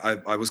something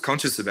I was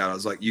conscious about. I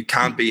was like, you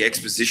can't be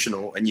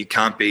expositional, and you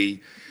can't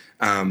be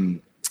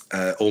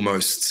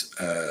almost,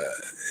 ramming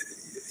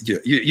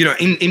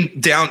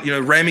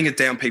it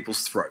down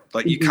people's throat.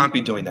 Like, you can't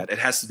be doing that. It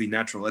has to be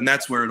natural, and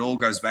that's where it all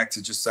goes back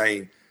to just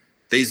saying,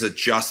 these are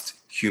just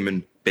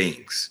human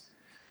beings.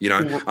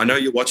 I know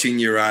you're watching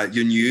your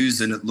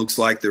news, and it looks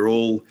like they're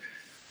all,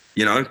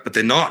 but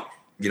they're not.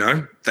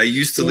 They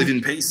used to live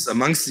in peace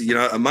among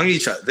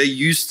each other. There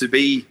used to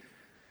be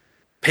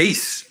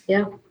peace.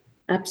 Yeah,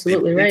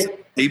 absolutely right.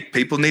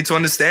 People need to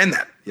understand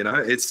that.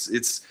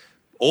 It's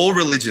all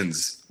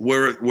religions.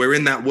 We're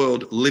in that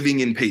world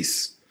living in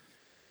peace.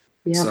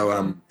 Yeah.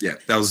 So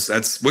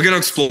we're going to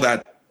explore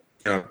that,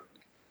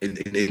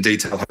 in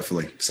detail,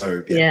 hopefully.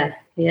 So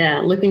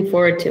yeah, looking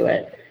forward to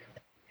it.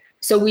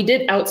 So we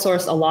did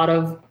outsource a lot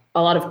of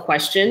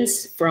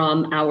questions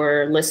from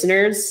our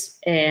listeners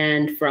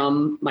and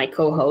from my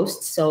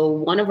co-hosts. So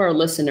one of our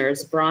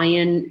listeners,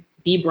 Brian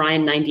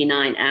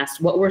 99,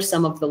 asked, what were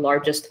some of the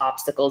largest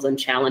obstacles and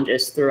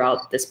challenges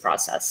throughout this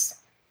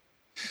process?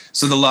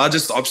 So the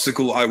largest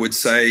obstacle, I would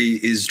say,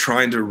 is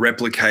trying to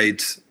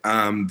replicate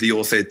the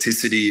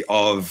authenticity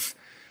of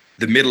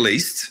the Middle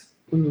East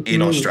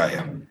in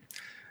Australia.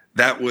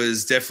 That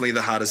was definitely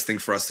the hardest thing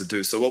for us to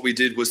do. So what we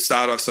did was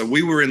start off. So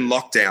we were in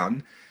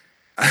lockdown,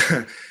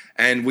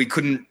 and we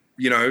couldn't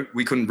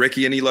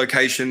recce any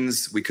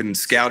locations. We couldn't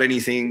scout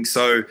anything.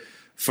 So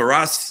for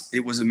us,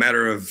 it was a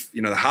matter of,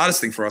 the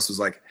hardest thing for us was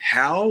like,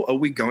 how are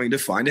we going to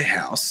find a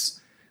house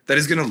that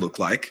is going to look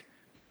like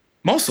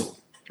Mosul,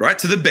 right?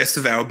 To the best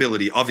of our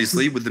ability,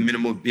 obviously, with the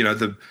minimal,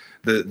 the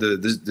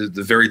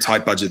very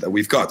tight budget that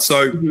we've got.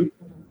 So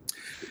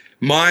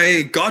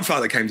my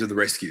godfather came to the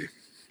rescue.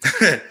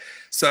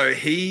 So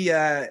he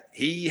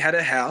had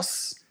a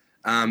house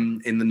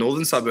in the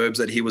northern suburbs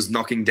that he was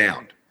knocking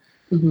down,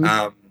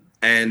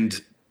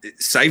 and it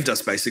saved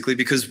us basically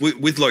because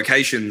with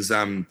locations,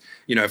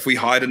 if we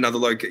hide another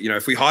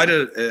if we hide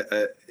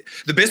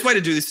the best way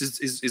to do this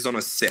is on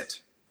a set,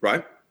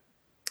 right?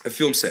 A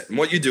film set. And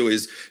what you do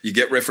is you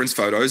get reference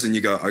photos and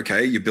you go,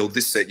 okay, you build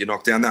this set, you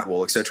knock down that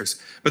wall, etc.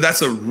 But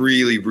that's a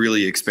really,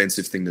 really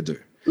expensive thing to do.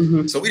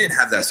 So we didn't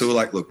have that. So we're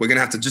like, look, we're going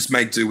to have to just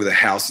make do with a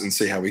house and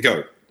see how we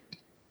go.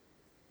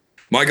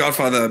 My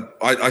godfather,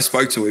 I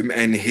spoke to him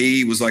and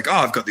he was like, oh,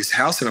 I've got this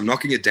house and I'm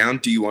knocking it down.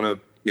 Do you want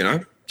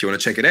to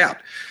check it out?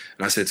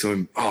 And I said to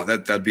him, oh,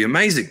 that'd be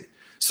amazing.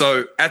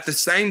 So at the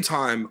same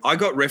time, I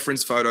got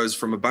reference photos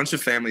from a bunch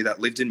of family that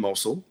lived in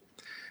Mosul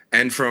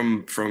and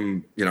from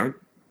pre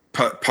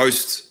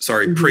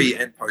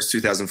and post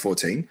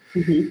 2014,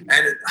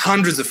 and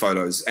hundreds of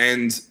photos.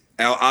 And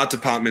our art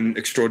department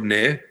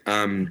extraordinaire,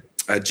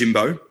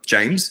 Jimbo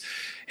James,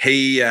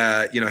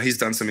 he's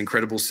done some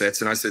incredible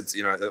sets. And I said,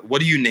 what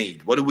do you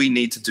need? What do we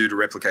need to do to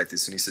replicate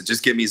this? And he said,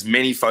 just get me as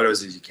many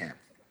photos as you can.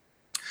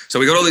 So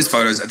we got all these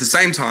photos. At the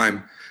same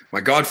time, my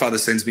godfather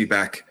sends me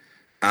back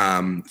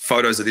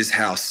photos of this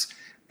house,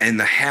 and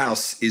the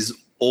house is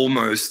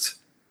almost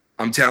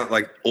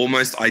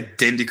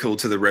identical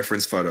to the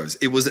reference photos.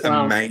 It was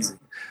amazing.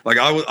 Like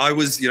I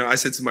was, I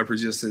said to my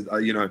producer,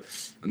 I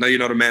know you're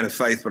not a man of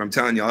faith, but I'm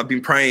telling you, I've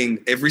been praying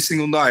every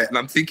single night, and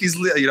I think he's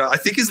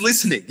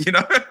listening,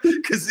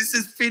 because this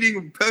is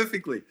fitting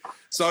perfectly.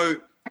 So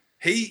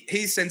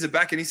he sends it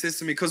back and he says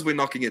to me, because we're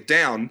knocking it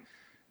down,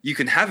 you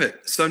can have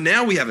it. So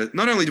now we have it.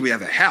 Not only do we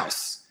have a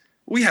house,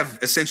 we have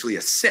essentially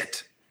a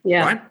set,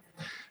 right?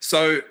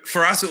 So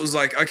for us, it was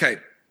like, okay,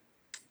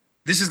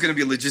 this is going to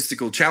be a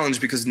logistical challenge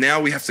because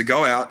now we have to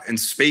go out and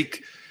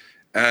speak,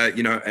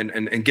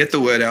 and get the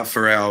word out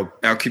for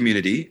our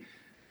community,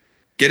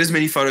 get as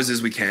many photos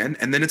as we can,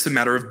 and then it's a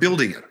matter of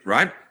building it,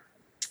 right?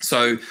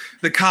 So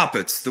the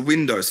carpets, the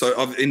windows.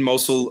 So in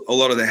Mosul, a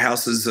lot of the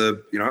houses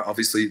are,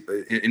 obviously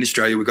in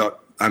Australia, we've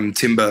got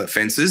timber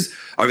fences.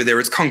 Over there,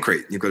 it's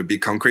concrete. You've got a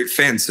big concrete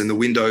fence, and the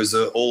windows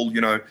are all,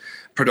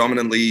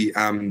 predominantly,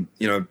 what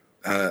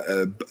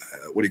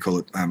do you call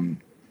it?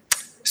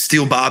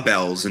 Steel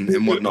barbells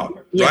and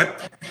whatnot, right?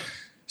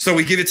 So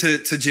we give it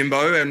to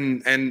Jimbo,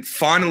 and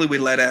finally we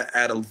let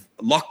out a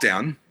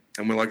lockdown,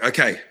 and we're like,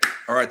 okay,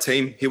 all right,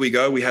 team, here we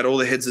go. We had all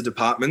the heads of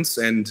departments,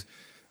 and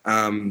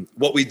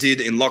what we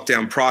did in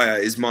lockdown prior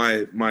is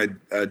my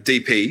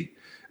DP,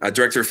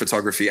 director of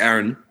photography,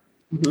 Aaron,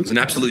 who's an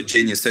absolute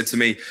genius, said to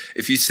me,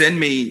 if you send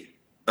me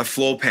a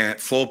floor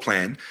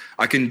plan,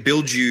 I can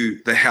build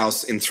you the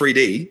house in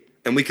 3D,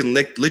 and we can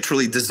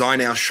literally design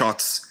our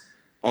shots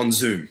on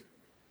Zoom,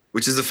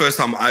 which is the first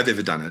time I've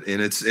ever done it.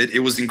 And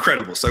it was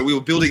incredible. So we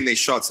were building these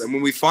shots. And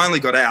when we finally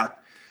got out,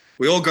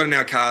 we all got in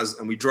our cars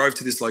and we drove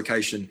to this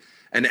location.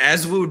 And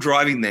as we were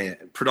driving there,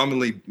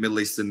 predominantly Middle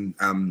Eastern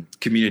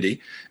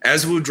community,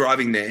 as we were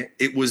driving there,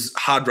 it was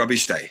hard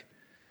rubbish day,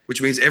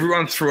 which means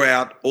everyone threw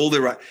out all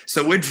their...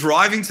 So we're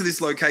driving to this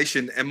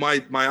location and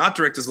my art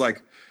director's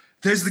like,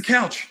 there's the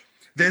couch,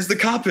 there's the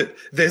carpet,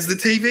 there's the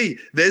TV.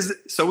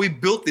 So we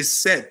built this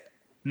set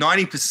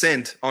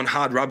 90% on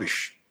hard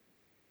rubbish.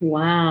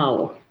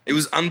 Wow. It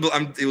was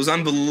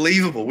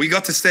unbelievable. We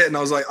got to set and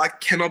I was like, I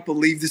cannot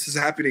believe this is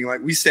happening.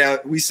 Like we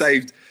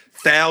saved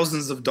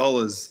thousands of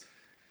dollars,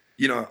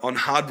 on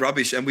hard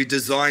rubbish, and we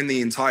designed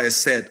the entire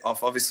set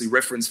off obviously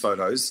reference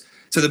photos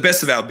to the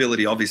best of our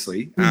ability,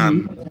 obviously,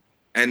 and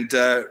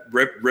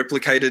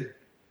replicated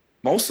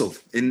Mosul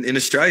in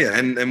Australia.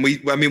 And we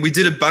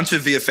did a bunch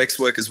of VFX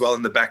work as well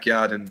in the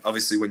backyard, and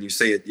obviously when you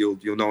see it,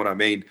 you'll know what I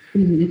mean.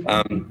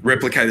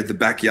 Replicated the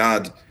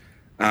backyard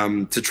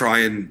to try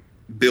and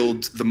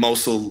build the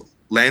Mosul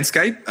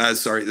landscape,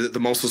 the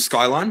Mosul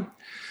skyline,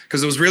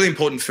 because it was really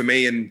important for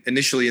me. And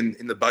initially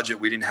in the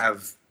budget, we didn't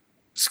have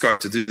scope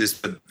to do this,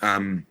 but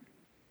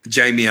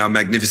Jamie, our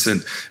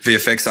magnificent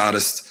VFX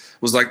artist,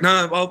 was like,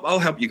 no, I'll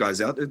help you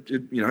guys out.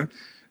 It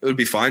would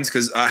be fine,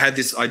 because I had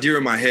this idea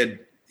in my head,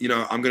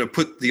 I'm going to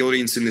put the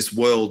audience in this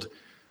world,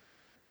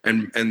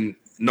 and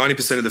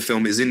 90% of the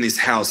film is in this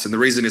house. And the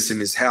reason it's in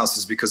this house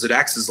is because it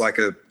acts as like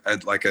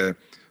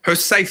her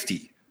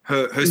safety,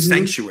 her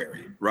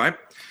sanctuary, right?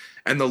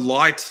 And the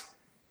light,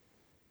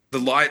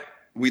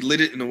 we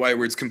lit it in a way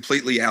where it's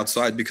completely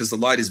outside, because the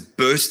light is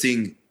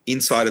bursting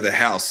inside of the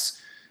house.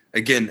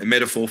 Again, a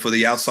metaphor for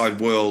the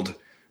outside world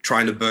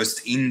trying to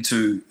burst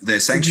into their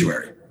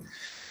sanctuary.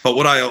 But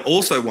what I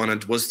also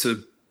wanted was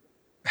to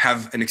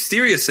have an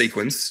exterior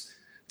sequence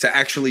to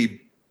actually,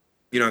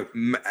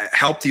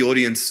 help the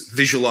audience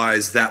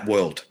visualize that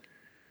world.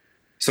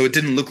 So it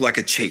didn't look like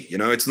a cheat,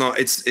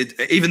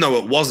 even though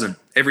it wasn't,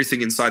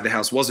 everything inside the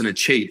house wasn't a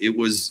cheat. It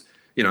was,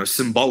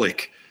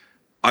 symbolic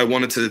I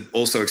wanted to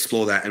also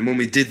explore that. And when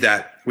we did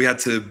that, we had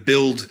to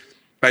build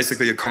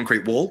basically a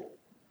concrete wall.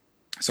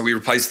 So we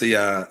replaced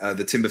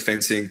the timber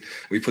fencing.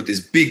 We put this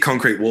big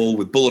concrete wall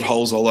with bullet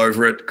holes all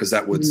over it because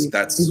that's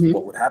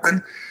what would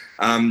happen.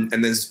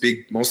 And there's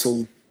big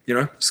Mosul,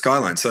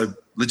 skyline. So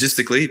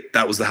logistically,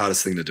 that was the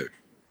hardest thing to do.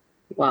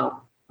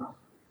 Wow.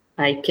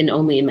 I can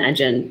only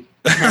imagine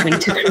having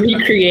to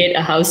recreate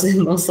a house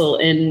in Mosul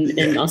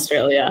in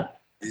Australia.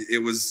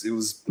 It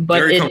was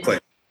very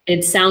complex.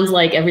 It sounds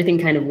like everything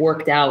kind of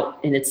worked out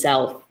in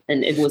itself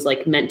and it was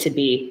like meant to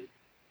be.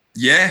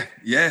 Yeah.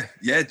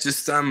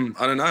 Just, I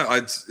don't know.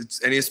 It's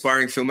any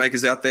aspiring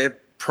filmmakers out there,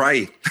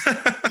 pray.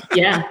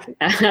 Yeah,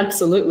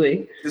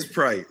 absolutely. Just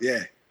pray.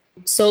 Yeah.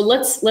 So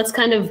let's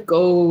kind of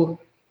go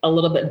a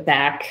little bit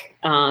back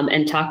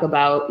and talk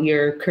about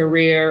your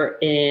career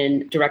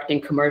in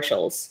directing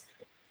commercials.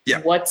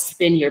 Yeah. What's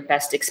been your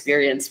best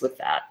experience with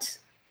that?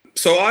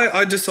 So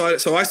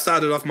I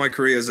started off my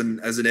career as an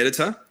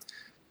editor.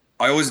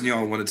 I always knew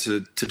I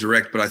wanted to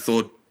direct, but I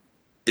thought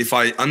if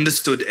I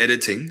understood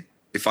editing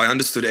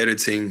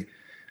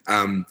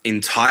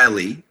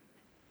entirely,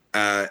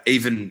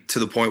 even to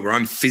the point where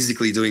I'm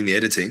physically doing the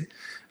editing,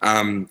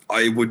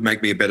 it would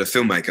make me a better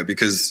filmmaker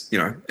because,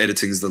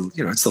 editing is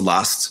it's the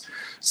last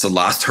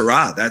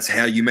hurrah. That's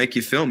how you make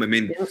your film. I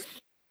mean,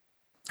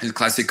 his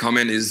classic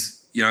comment is,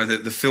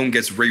 the film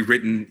gets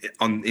rewritten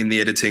in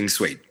the editing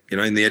suite,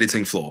 in the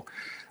editing floor.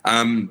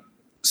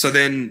 So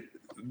then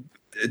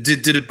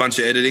did a bunch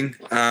of editing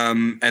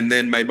and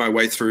then made my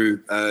way through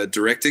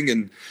directing.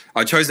 And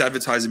I chose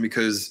advertising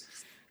because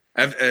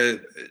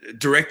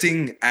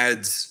directing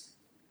ads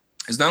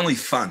is not only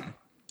fun,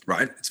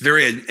 right? It's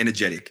very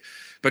energetic,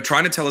 but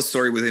trying to tell a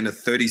story within a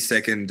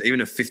 30-second,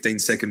 even a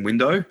 15-second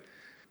window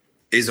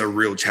is a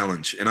real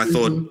challenge. And I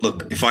thought,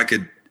 look, if I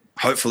could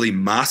hopefully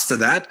master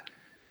that,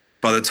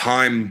 by the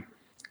time,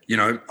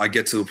 I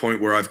get to the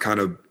point where I've kind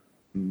of,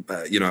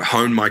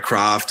 honed my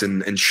craft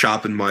and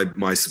sharpened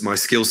my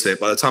skill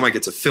set, by the time I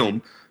get to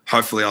film,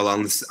 hopefully I'll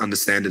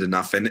understand it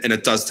enough. And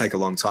it does take a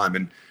long time.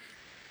 And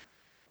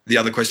the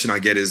other question I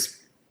get is,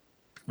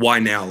 why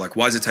now? Like,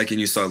 why is it taking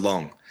you so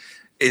long?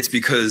 It's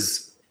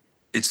because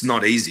it's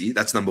not easy.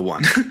 That's number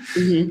one.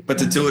 But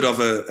to do it of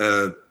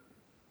a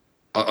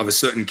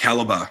certain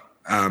caliber,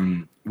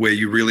 where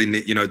you really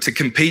need, to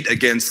compete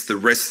against the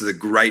rest of the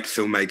great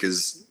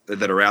filmmakers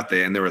that are out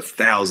there, and there are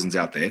thousands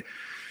out there,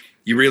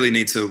 you really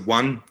need to,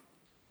 one,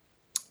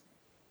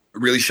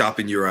 really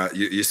sharpen your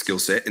skill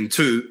set, and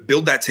two,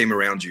 build that team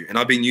around you. And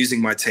I've been using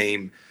my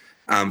team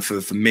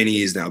for many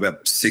years now,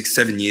 about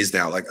 6-7 years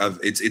now. Like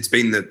it's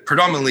been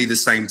predominantly the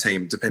same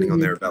team, depending on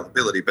their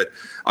availability. But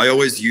I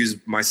always use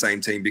my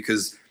same team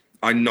because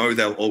I know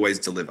they'll always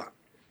deliver.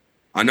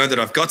 I know that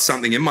I've got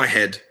something in my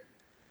head.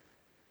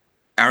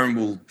 Aaron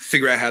will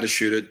figure out how to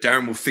shoot it.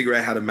 Darren will figure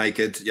out how to make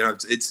it.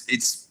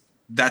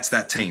 That's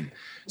that team.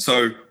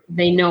 So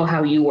they know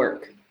how you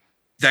work.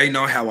 They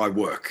know how I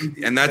work,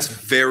 and that's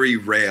very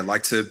rare.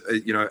 Like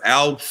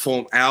our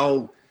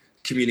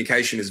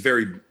communication is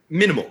very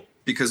minimal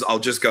because I'll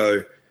just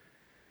go,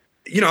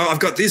 I've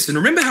got this, and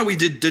remember how we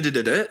did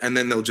and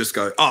then they'll just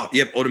go, oh,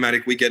 yep,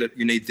 automatic, we get it.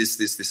 You need this,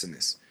 and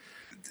this.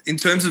 In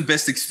terms of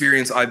best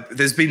experience,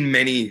 there's been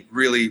many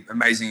really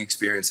amazing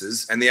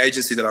experiences, and the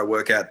agency that I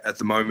work at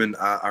the moment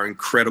are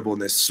incredible,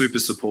 and they're super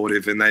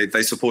supportive, and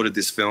they supported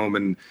this film,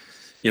 and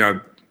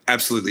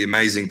absolutely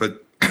amazing.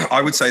 But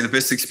I would say the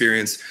best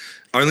experience,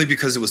 only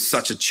because it was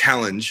such a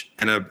challenge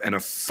and a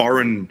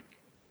foreign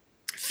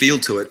feel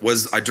to it,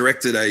 was I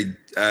directed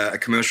a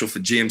commercial for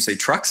GMC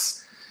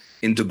trucks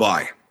in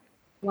Dubai.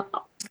 Wow.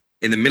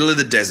 In the middle of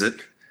the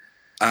desert,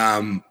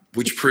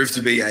 which proved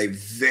to be a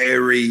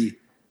very,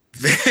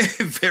 very,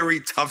 very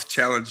tough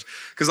challenge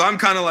because I'm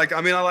kind of like, I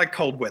like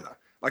cold weather.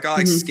 Like I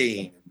like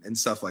skiing and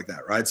stuff like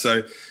that, right?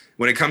 So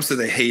when it comes to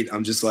the heat,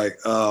 I'm just like,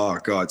 oh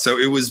God. So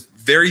it was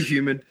very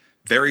humid,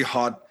 very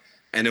hot,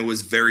 and it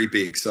was very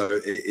big. So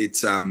I'd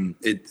say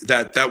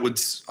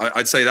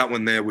that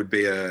one there would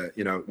be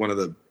one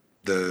of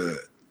the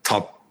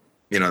top,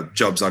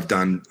 jobs I've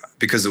done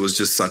because it was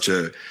just such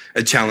a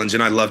challenge,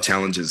 and I love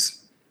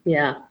challenges.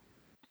 Yeah.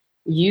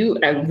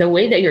 The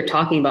way that you're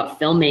talking about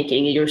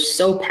filmmaking, you're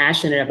so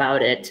passionate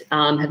about it.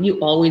 Have you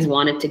always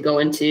wanted to go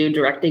into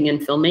directing and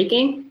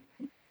filmmaking?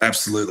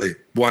 Absolutely.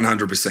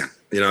 100%.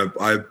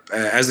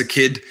 As a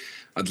kid,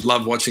 I'd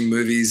love watching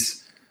movies.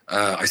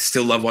 I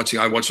still love watching.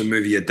 I watch a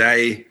movie a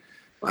day.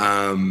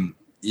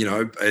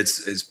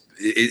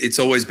 It's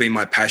always been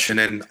my passion,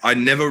 and I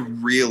never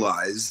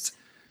realized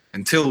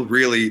until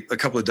really a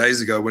couple of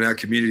days ago when our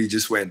community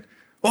just went,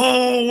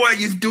 "Oh, what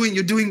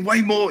you're doing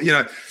way more."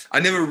 I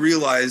never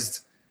realized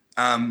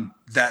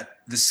that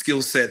the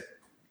skill set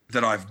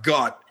that I've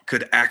got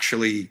could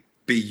actually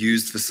be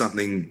used for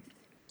something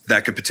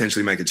that could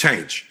potentially make a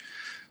change.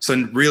 So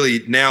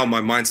really now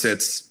my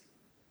mindset's,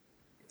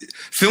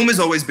 film has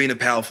always been a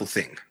powerful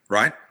thing,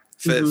 right?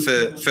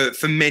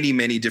 For many,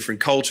 many different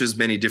cultures,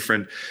 many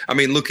different,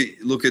 look at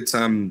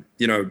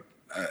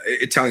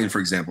Italian, for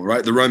example,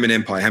 right? The Roman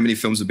Empire, how many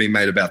films have been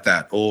made about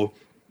that? Or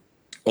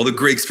the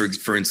Greeks,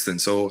 for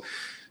instance, or,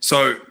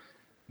 So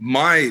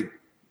my,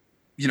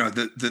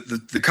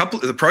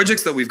 the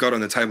projects that we've got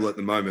on the table at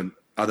the moment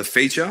are the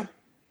feature,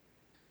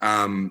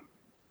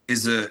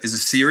 is a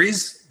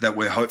series that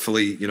we're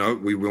hopefully,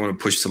 we want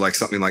to push to like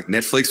something like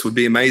Netflix would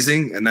be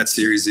amazing. And that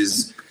series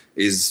is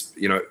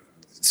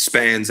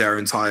spans our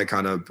entire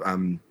kind of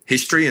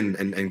history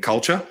and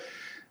culture.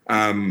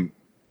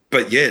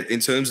 But yeah, in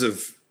terms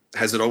of,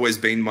 has it always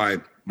been my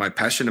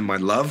passion and my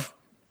love?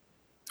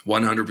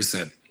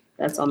 100%.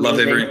 That's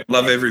amazing.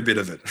 Love every bit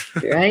of it.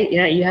 Right?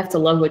 Yeah, you have to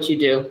love what you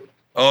do.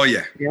 Oh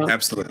yeah,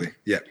 absolutely.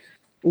 Yeah.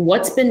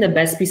 What's been the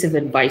best piece of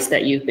advice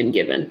that you've been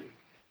given?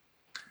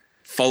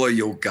 Follow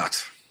your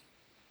gut.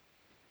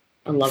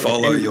 I love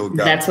Follow it. your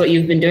gut. That's what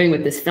you've been doing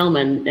with this film,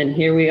 and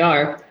here we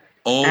are.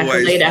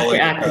 Always accolade after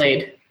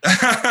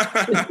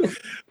accolade.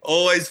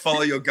 Always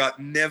follow your gut.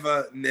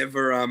 Never.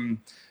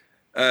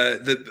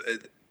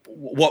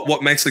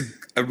 What makes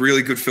a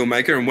really good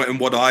filmmaker, and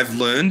what I've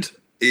learned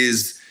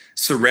is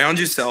surround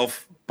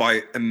yourself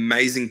by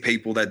amazing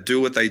people that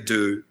do what they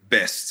do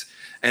best,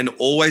 and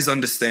always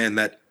understand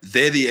that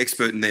they're the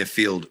expert in their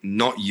field,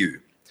 not you.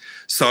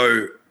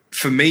 So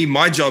for me,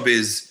 my job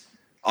is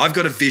I've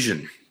got a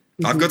vision.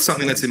 I've got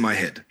something that's in my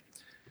head.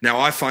 Now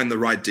I find the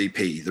right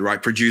DP, the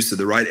right producer,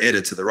 the right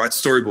editor, the right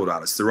storyboard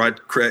artist, the right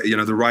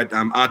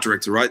art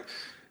director, right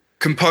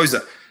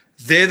composer.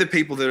 They're the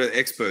people that are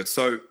experts.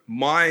 So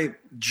my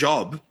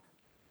job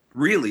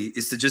really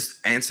is to just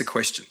answer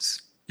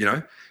questions.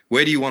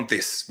 Where do you want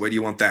this? Where do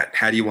you want that?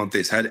 How do you want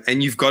this?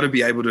 And you've got to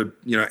be able to,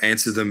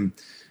 answer them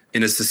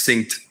in a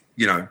succinct,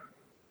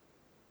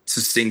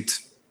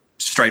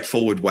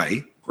 straightforward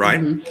way,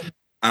 right?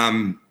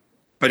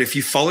 But if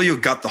you follow your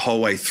gut the whole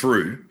way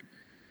through,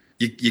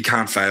 you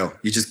can't fail.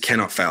 You just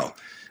cannot fail.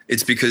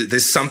 It's because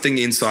there's something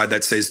inside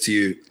that says to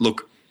you,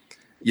 look,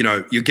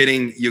 you're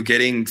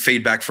getting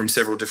feedback from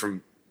several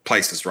different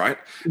places, right?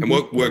 And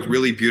what worked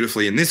really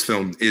beautifully in this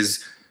film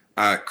is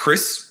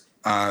Chris,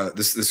 the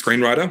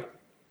screenwriter,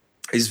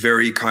 is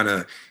very kind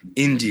of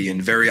indie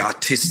and very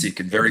artistic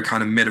and very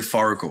kind of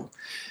metaphorical.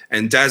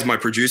 And Daz, my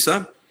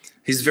producer,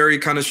 he's very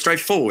kind of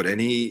straightforward,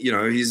 and he's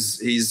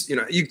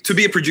to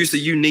be a producer,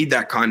 you need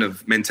that kind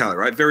of mentality,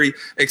 right? Very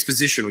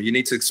expositional. You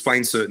need to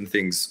explain certain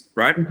things,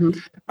 right?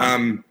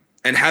 And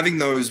having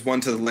those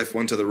one to the left,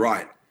 one to the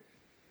right,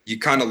 you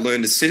kind of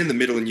learn to sit in the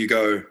middle and you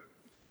go,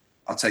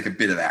 I'll take a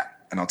bit of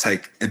that, and I'll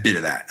take a bit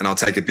of that, and I'll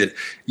take a bit.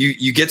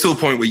 You get to a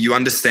point where you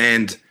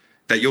understand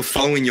that you're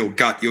following your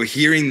gut. You're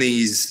hearing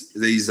these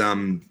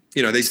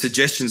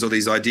suggestions or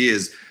these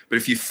ideas, but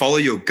if you follow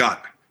your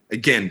gut,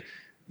 again,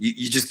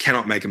 you just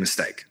cannot make a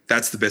mistake.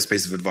 That's the best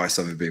piece of advice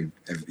I've ever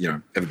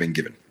been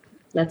given.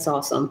 That's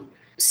awesome.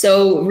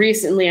 So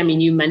recently,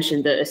 you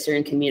mentioned the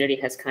Assyrian community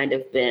has kind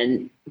of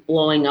been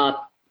blowing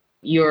up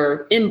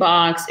your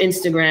inbox,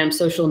 Instagram,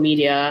 social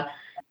media,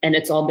 and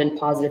it's all been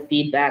positive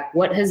feedback.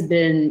 What has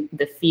been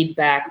the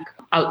feedback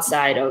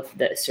outside of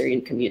the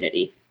Assyrian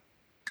community?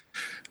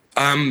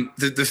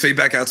 The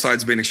feedback outside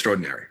has been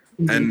extraordinary,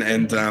 and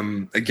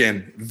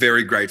again,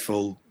 very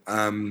grateful.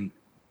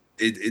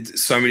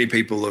 So many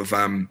people have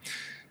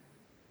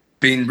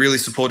been really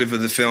supportive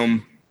of the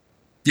film.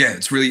 Yeah,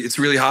 it's really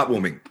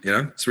heartwarming.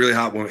 It's really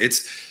heartwarming.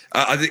 It's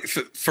I think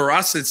for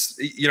us, it's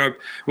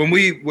when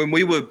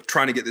we were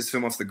trying to get this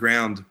film off the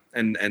ground,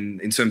 and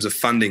in terms of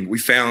funding, we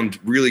found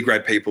really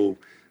great people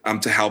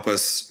to help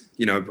us.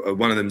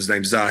 One of them is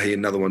named Zahi,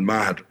 another one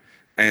Mahad,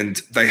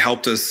 and they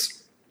helped us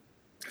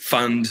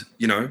fund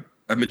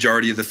a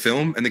majority of the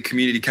film, and the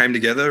community came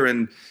together,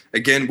 and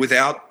again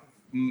without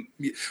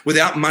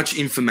much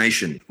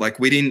information. Like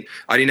I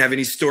didn't have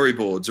any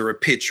storyboards or a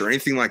pitch or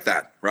anything like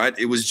that, right?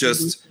 It was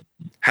just,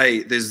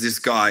 hey, there's this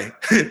guy,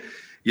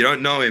 you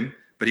don't know him,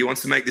 but he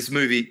wants to make this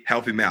movie,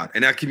 help him out.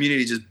 And our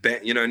community just,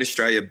 in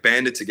Australia,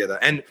 banded together.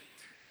 And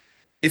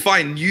if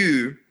I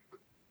knew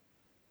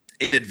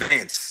in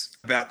advance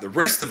about the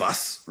rest of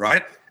us,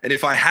 right? And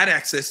if I had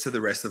access to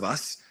the rest of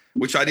us,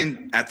 which I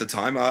didn't at the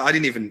time, I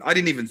didn't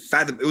even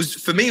fathom. It was,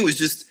 for me, it was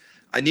just,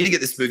 I need to get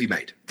this movie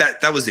made.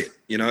 That was it.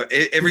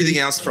 Everything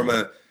else from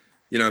a,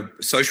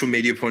 social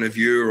media point of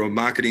view or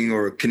marketing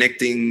or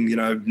connecting,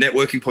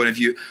 networking point of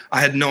view,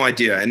 I had no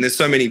idea. And there's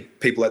so many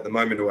people at the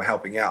moment who are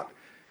helping out,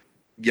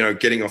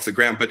 getting off the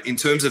ground. But in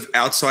terms of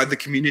outside the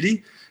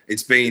community,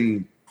 it's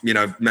been,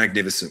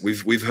 magnificent.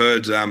 We've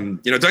heard,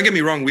 don't get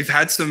me wrong, we've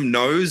had some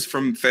no's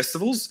from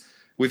festivals.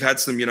 We've had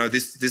some,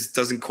 this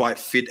doesn't quite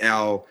fit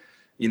our,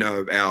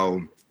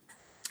 our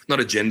not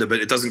agenda, but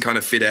it doesn't kind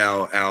of fit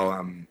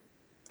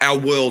our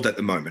world at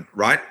the moment,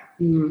 right?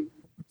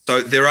 So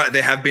there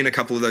have been a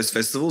couple of those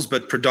festivals,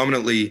 but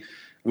predominantly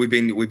we've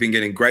been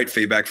getting great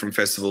feedback from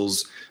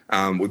festivals.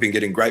 We've been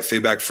getting great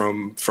feedback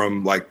from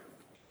like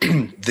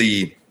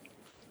the,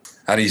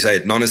 how do you say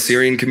it,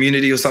 non-Assyrian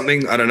community or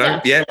something? I don't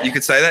know. Yeah, you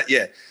could say that.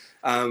 Yeah.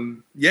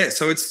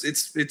 So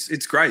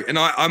it's great. And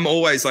I'm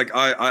always like,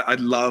 I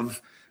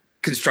love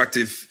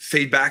constructive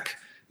feedback,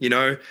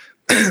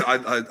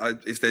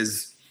 if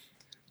there's,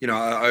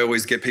 I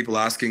always get people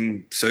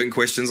asking certain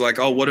questions like,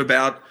 oh, what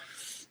about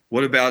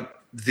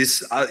this,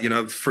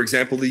 for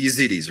example, the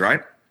Yazidis,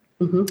 right?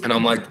 And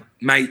I'm like,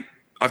 mate,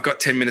 I've got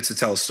 10 minutes to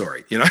tell a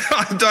story. You know,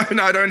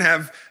 I don't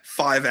have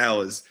 5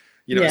 hours,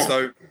 you know,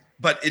 so,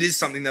 but it is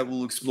something that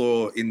we'll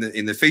explore in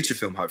the feature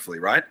film, hopefully.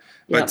 Right.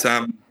 But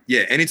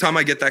anytime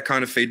I get that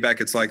kind of feedback,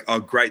 it's like, oh,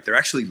 great. They're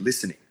actually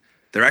listening.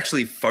 They're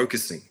actually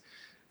focusing.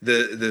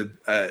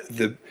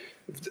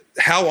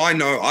 How I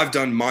know I've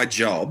done my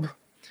job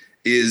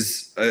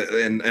is,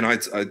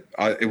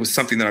 it was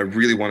something that I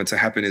really wanted to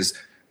happen is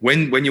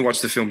when you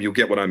watch the film, you'll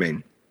get what I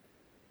mean.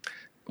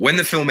 When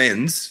the film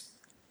ends,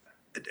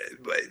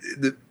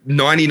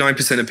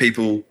 99% of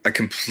people are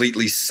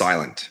completely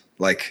silent.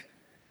 Like,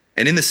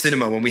 and in the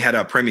cinema, when we had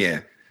our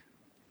premiere,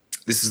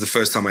 this is the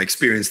first time I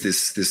experienced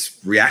this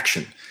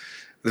reaction.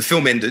 The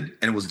film ended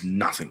and it was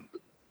nothing.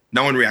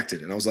 No one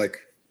reacted. And I was like,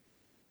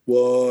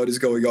 what is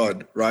going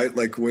on? Right?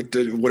 Like, what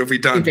have we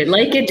done? Did they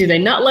like it? Do they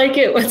not like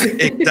it?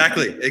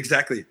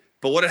 Exactly.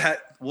 But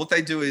what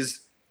they do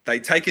is they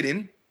take it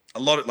in. A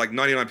lot of, like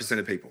 99%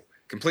 of people,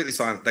 completely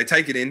silent. They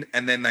take it in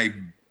and then they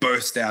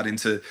burst out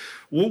into,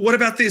 well, what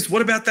about this?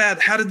 What about that?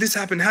 How did this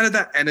happen? How did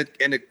that? And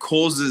it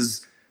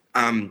causes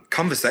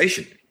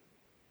conversation.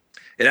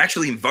 It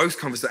actually invokes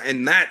conversation,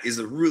 and that is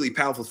a really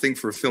powerful thing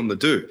for a film to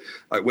do.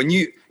 Like when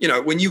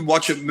you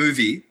watch a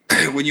movie,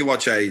 when you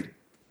watch a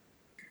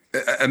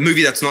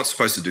movie that's not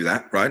supposed to do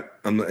that, right?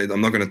 I'm not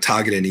going to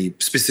target any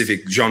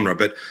specific genre,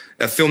 but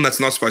a film that's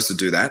not supposed to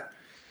do that,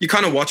 you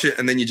kind of watch it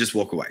and then you just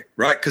walk away,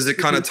 right? Because it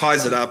kind of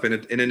ties it up and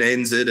it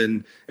ends it,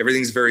 and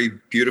everything's very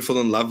beautiful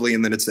and lovely,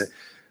 and then it's there.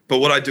 But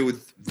what I do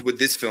with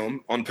this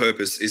film on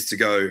purpose is to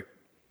go,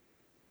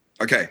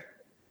 okay,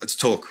 let's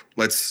talk.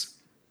 Let's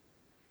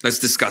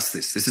discuss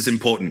this. This is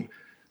important.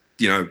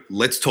 You know,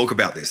 let's talk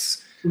about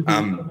this.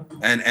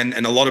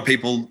 And a lot of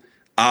people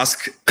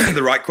ask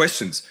the right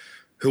questions.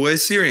 Who are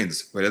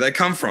Assyrians? Where do they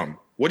come from?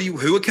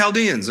 Who are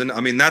Chaldeans? And I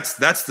mean, that's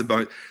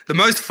the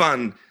most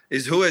fun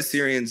is who are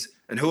Assyrians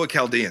and who are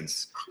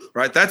Chaldeans,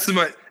 right? That's the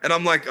most, and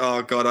I'm like,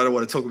 oh God, I don't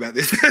want to talk about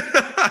this.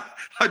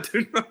 I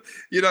do not,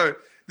 you know,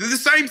 they're the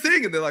same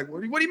thing. And they're like,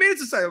 what do you mean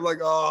it's the same? I'm like,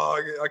 oh,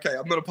 okay,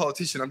 I'm not a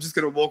politician. I'm just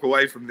going to walk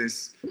away from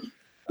this.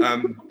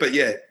 But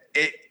yeah,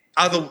 it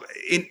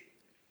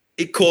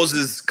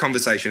causes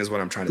conversation is what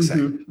I'm trying to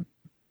say.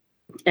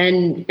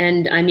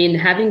 And I mean,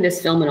 having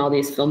this film in all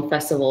these film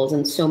festivals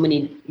and so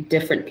many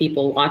different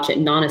people watch it,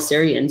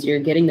 non-Assyrians, you're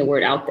getting the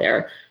word out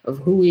there of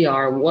who we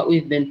are, what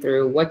we've been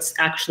through, what's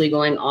actually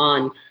going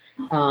on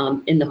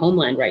in the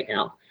homeland right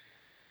now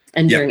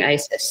and during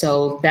ISIS.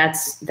 So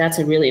that's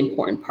a really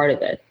important part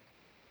of it.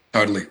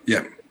 Totally.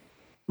 Yeah.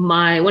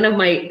 One of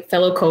my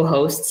fellow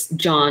co-hosts,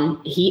 John,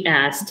 he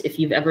asked if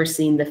you've ever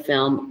seen the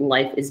film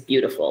Life is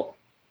Beautiful.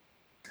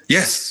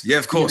 Yes. Yeah,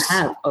 of course. You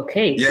have.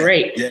 Okay,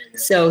 great.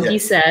 So he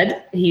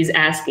said he's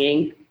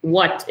asking,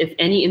 what, if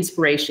any,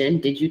 inspiration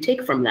did you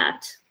take from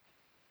that?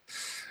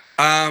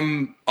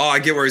 I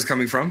get where he's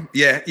coming from.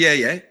 Yeah.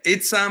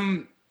 It's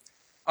I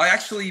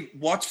actually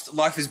watched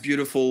Life is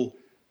Beautiful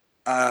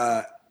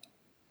after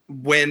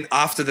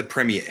the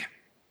premiere.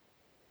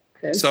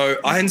 Okay. So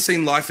I hadn't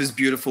seen Life is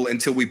Beautiful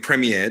until we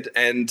premiered,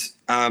 and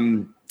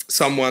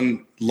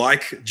someone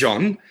like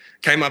John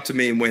came up to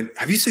me and went,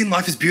 "Have you seen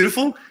Life is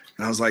Beautiful?"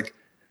 And I was like,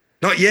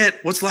 "Not yet.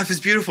 What's Life is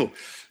Beautiful?"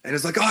 And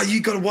it's like, "Oh,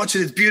 you got to watch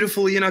it. It's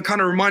beautiful." You know,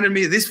 kind of reminded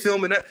me of this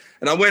film and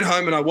I went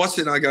home and I watched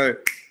it and I go,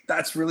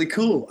 "That's really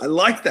cool. I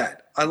like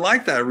that. I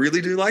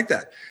really do like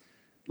that."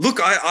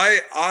 Look,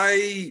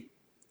 I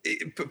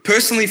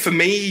personally, for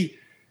me,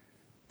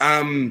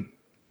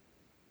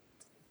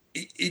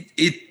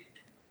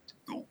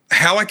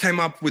 how I came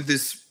up with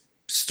this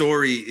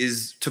story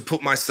is to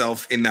put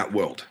myself in that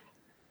world.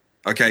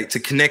 Okay, to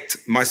connect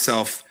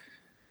myself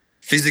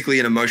physically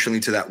and emotionally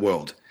to that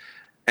world.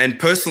 And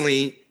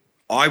personally,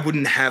 I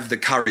wouldn't have the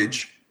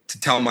courage to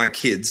tell my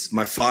kids,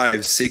 my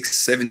 5,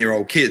 6,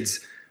 7-year-old kids,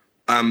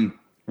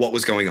 what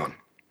was going on.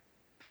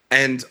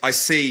 And I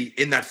see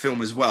in that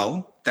film as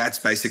well, that's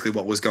basically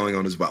what was going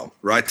on as well,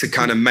 right? To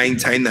kind of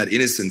maintain that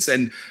innocence.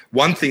 And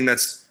one thing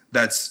that's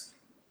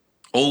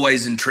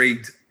always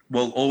intrigued,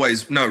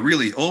 always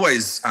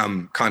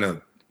kind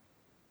of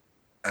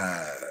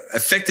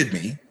affected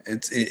me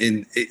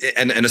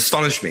and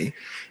astonished me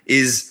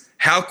is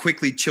how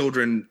quickly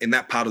children in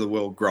that part of the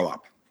world grow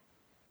up.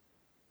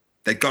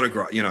 They've got to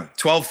grow,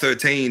 12,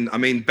 13. I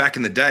mean, back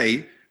in the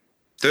day,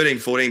 13,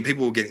 14,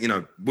 people were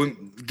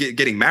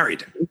getting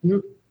married,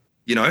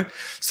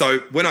 So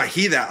when I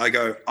hear that, I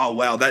go, oh,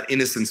 wow, that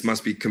innocence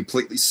must be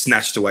completely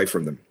snatched away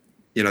from them.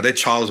 Their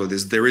childhood,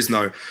 there is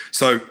no.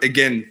 So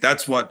again,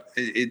 that's what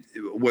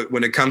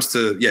when it comes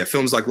to,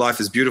 films like Life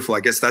is Beautiful,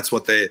 I guess that's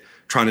what they're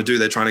trying to do.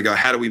 They're trying to go,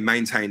 how do we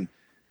maintain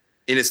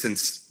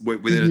innocence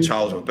within a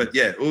childhood? But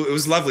yeah, it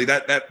was lovely.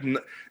 That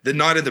the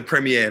night of the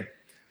premiere,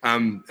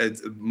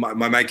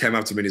 my mate came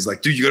up to me and he's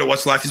like, dude, you got to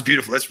watch Life is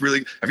Beautiful. That's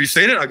really, have you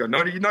seen it? I go,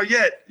 no, not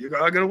yet. I'm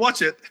going to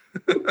watch it.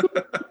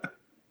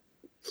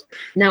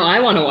 Now I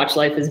want to watch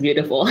Life is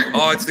Beautiful.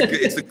 Oh, it's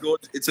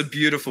a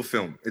beautiful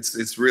film.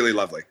 It's really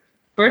lovely.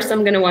 First, I'm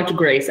going to watch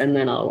Grace, and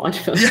then I'll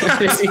watch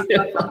Life is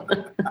Beautiful.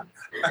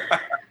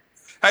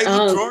 Hey,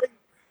 look,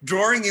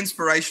 drawing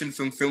inspiration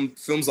from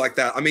films like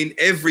that. I mean,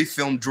 every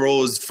film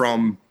draws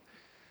from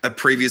a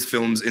previous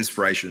film's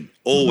inspiration,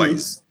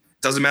 always.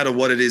 Doesn't matter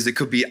what it is. It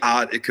could be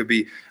art. It could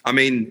be, I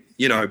mean,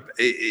 you know,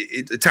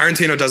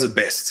 Tarantino does it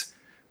best,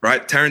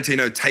 right?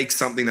 Tarantino takes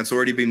something that's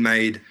already been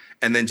made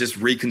and then just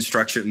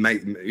reconstructs it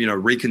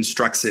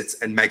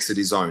and makes it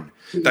his own.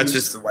 That's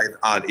just the way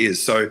art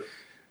is. So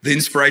the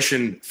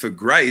inspiration for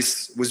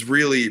Grace was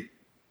really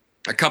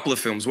a couple of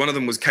films. One of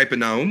them was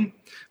Capernaum,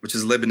 which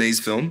is a Lebanese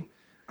film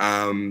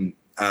about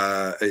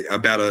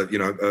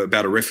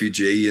a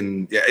refugee.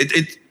 And yeah,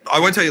 I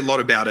won't tell you a lot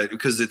about it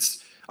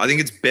because I think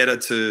it's better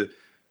to,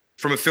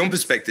 from a film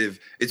perspective,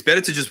 it's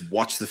better to just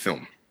watch the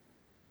film.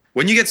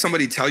 When you get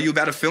somebody tell you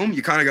about a film,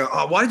 you kind of go,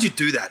 oh, why did you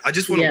do that? I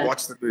just want to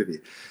watch the movie.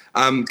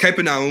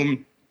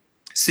 Capernaum,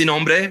 Sin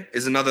Hombre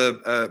is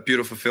another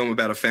beautiful film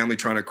about a family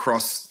trying to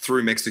cross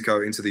through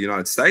Mexico into the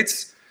United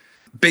States.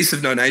 Beast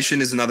of No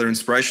Nation is another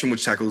inspiration,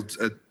 which tackled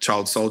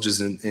child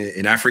soldiers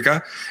in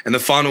Africa. And the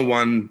final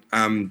one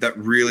that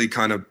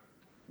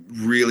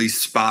really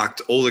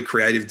sparked all the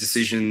creative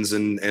decisions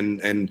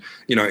and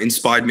you know,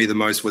 inspired me the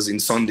most was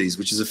Incendies,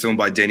 which is a film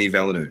by Denis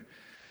Villeneuve,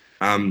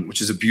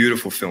 which is a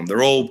beautiful film.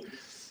 They're all,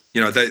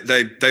 you know,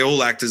 they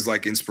all act as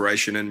like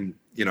inspiration, and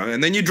you know,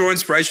 and then you draw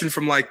inspiration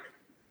from like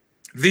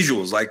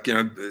visuals, like, you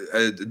know,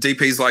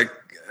 DPs like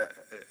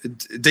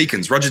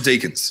Deakins, Roger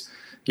Deakins,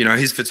 you know,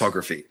 his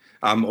photography,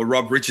 or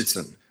Rob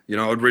Richardson, you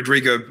know, or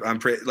Rodrigo,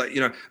 like, you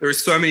know, there are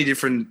so many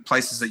different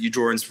places that you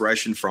draw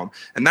inspiration from,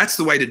 and that's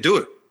the way to do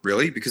it,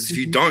 really, because if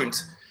you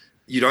don't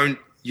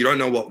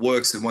know what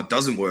works and what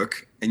doesn't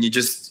work, and you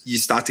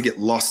start to get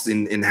lost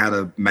in how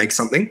to make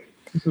something.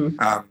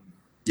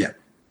 Yeah.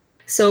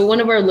 So one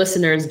of our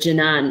listeners,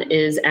 Janan,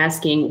 is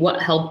asking,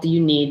 what help do you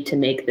need to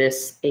make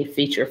this a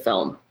feature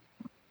film?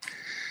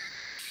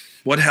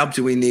 What help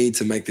do we need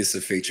to make this a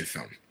feature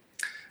film?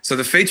 So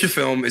the feature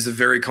film is a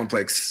very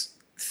complex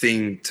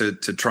thing to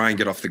try and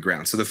get off the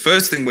ground. So the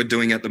first thing we're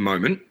doing at the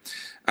moment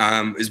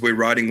is we're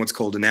writing what's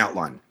called an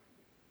outline.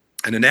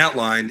 And an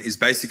outline is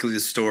basically the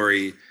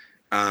story,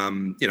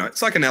 you know,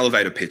 it's like an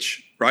elevator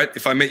pitch, right?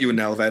 If I met you in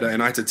an elevator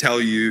and I had to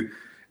tell you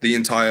the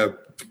entire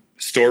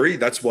story,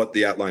 that's what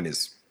the outline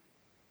is.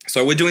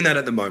 So we're doing that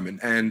at the moment,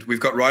 and we've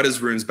got writers'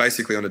 rooms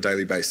basically on a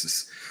daily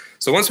basis.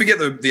 So once we get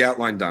the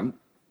outline done,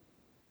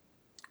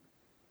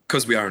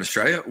 because we are in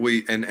Australia,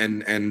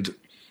 and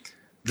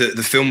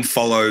the film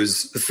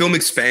follows, the film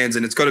expands,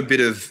 and it's got a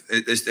bit of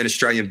an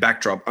Australian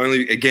backdrop,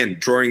 only, again,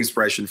 drawing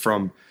inspiration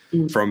from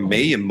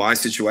me and my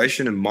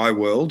situation and my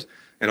world,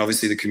 and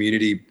obviously the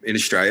community in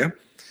Australia.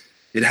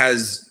 It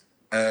has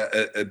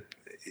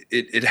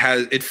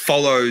it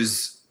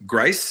follows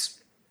Grace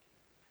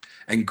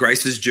and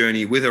Grace's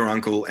journey with her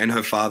uncle and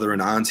her father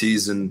and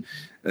aunties, and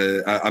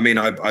I mean,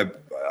 I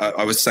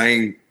was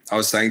saying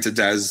to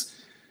Daz,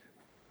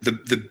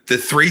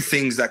 the three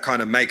things that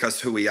kind of make us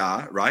who we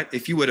are, right?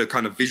 If you were to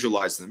kind of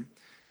visualize them,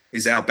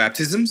 is our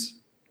baptisms,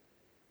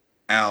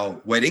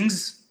 our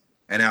weddings,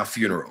 and our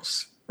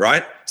funerals,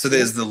 right? So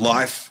there's the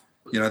life,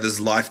 you know, there's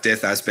life,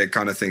 death aspect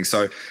kind of thing.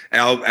 So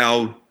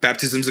our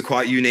baptisms are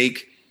quite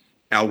unique.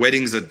 Our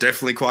weddings are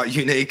definitely quite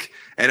unique.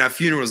 And our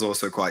funerals are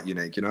also quite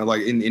unique. You know,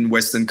 like in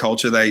Western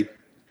culture, they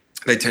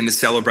tend to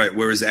celebrate,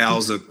 whereas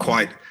ours are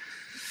quite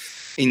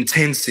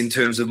intense in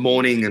terms of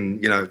mourning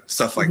and, you know,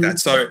 stuff like that.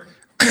 So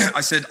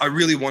I said I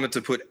really wanted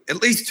to put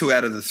at least 2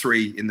 out of the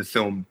 3 in the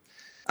film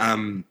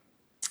to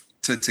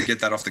get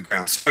that off the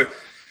ground. So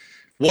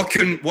what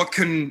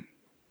can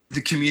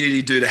the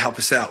community do to help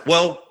us out?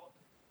 Well,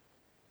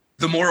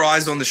 the more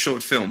eyes on the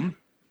short film,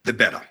 the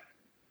better.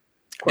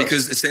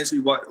 Because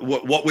essentially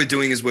what we're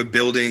doing is we're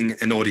building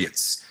an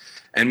audience.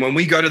 And when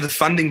we go to the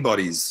funding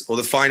bodies or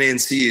the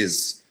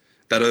financiers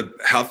that are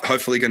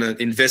hopefully going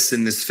to invest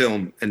in this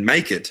film and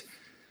make it,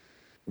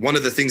 one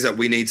of the things that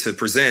we need to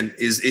present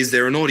is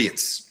there an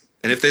audience?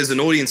 And if there's an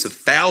audience of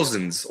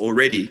thousands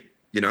already,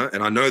 you know,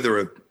 and I know there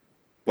are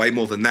way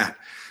more than that,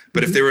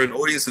 but if there are an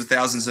audience of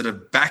thousands that are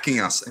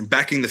backing us and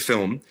backing the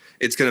film,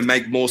 it's going to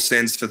make more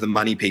sense for the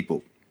money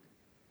people,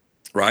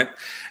 right?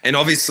 And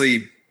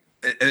obviously,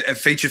 a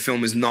feature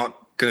film is not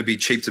going to be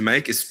cheap to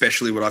make,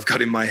 especially what I've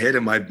got in my head.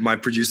 And my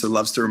producer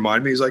loves to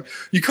remind me, he's like,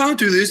 you can't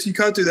do this, you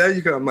can't do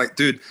that. I'm like,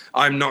 dude,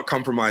 I'm not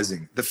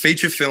compromising. The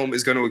feature film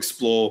is going to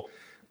explore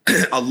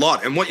a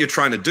lot. And what you're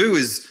trying to do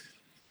is,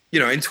 you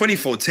know, in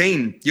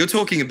 2014, you're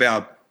talking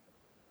about,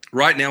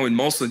 right now in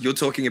Mosul, you're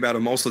talking about a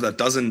Mosul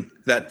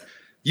that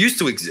used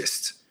to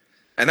exist.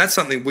 And that's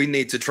something we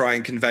need to try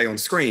and convey on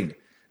screen.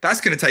 That's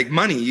going to take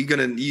money.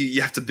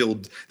 You have to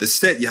build the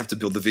set, you have to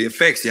build the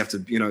VFX, you have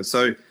to, you know,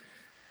 so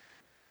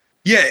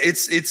yeah,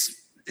 it's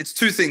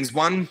 2 things.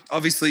 One,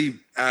 obviously,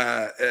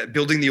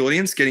 building the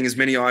audience, getting as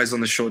many eyes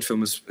on the short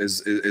film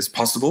as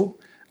possible.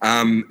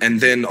 And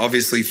then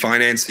obviously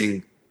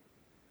financing,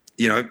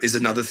 you know, is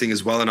another thing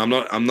as well. And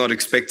I'm not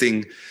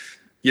expecting,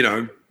 you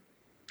know,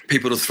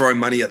 people to throw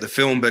money at the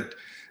film, but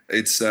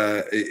it's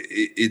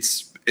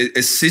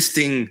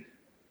assisting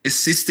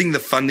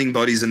the funding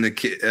bodies and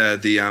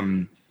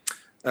the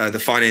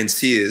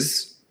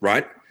financiers,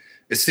 right?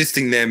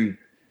 Assisting them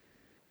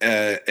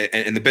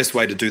and the best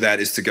way to do that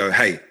is to go,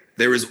 hey,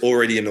 there is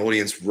already an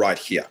audience right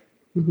here,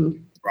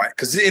 right?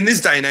 Because in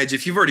this day and age,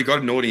 if you've already got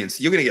an audience,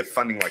 you're going to get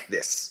funding like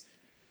this.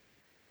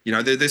 You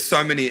know, there's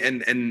so many,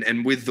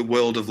 and with the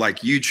world of like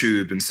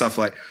YouTube and stuff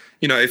like,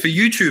 you know, if a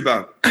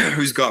YouTuber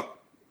who's got,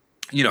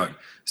 you know,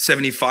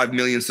 75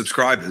 million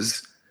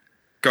subscribers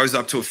goes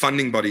up to a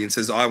funding body and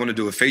says, I want to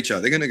do a feature,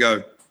 they're going to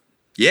go,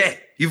 yeah,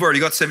 you've already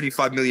got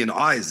 75 million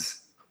eyes,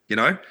 you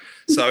know?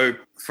 So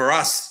for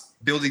us,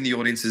 building the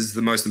audience is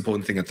the most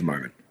important thing at the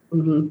moment.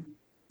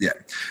 Yeah.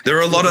 There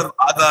are a lot of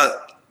other,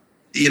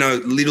 you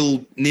know, little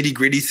nitty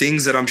gritty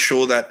things that I'm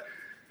sure that,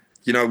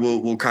 you know,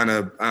 we'll kind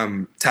of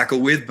tackle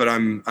with, but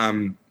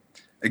I'm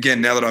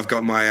again, now that I've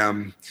got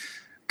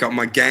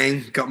my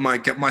gang, got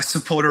my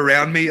support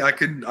around me, I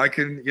can,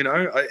 you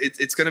know,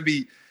 it's going to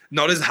be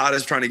not as hard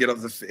as trying to get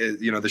off the,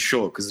 you know, the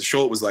short, because the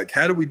short was like,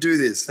 how do we do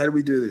this? How do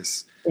we do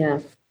this? Yeah.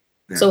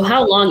 So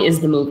how long is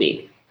the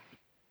movie?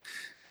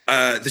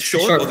 The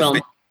short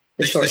film.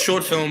 The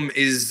short film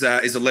is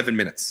 11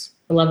 minutes.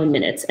 11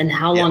 minutes. And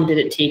how long did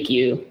it take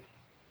you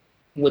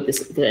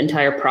with the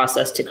entire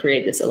process to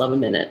create this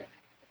 11-minute?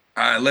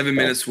 11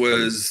 minutes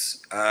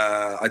was,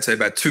 I'd say,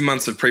 about 2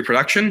 months of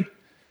pre-production,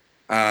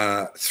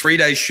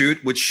 3-day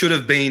shoot, which should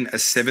have been a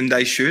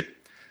 7-day shoot.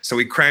 So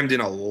we crammed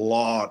in a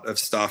lot of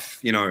stuff,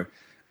 you know.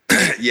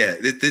 Yeah,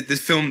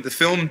 the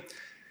film,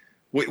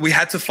 we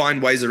had to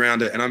find ways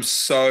around it. And I'm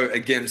so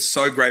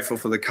grateful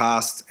for the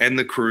cast and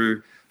the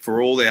crew for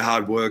all their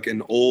hard work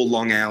and all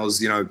long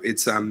hours. You know,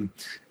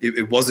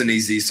 it wasn't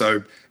easy.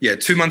 So yeah,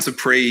 2 months of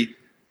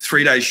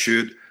 3-day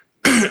shoot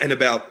and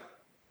about,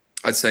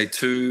 I'd say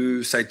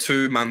 2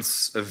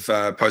 months of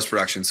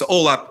post-production. So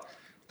all up,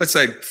 let's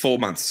say 4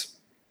 months,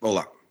 all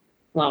up.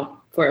 Wow,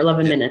 for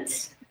 11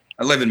 minutes.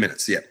 11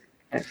 minutes, yeah.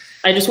 Okay.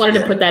 I just wanted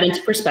to put that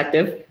into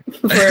perspective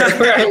for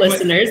our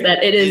listeners,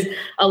 that it is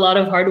a lot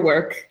of hard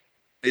work.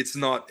 It's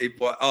not.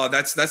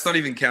 That's not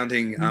even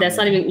counting. That's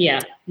not even.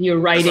 Yeah, you're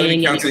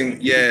writing. Counting.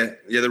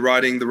 The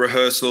writing, the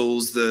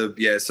rehearsals,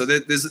 So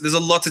there's a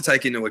lot to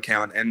take into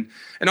account, and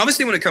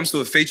obviously when it comes to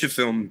a feature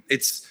film,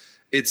 it's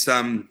you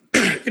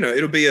know,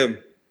 it'll be a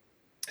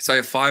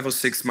 5 or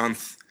 6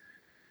 month.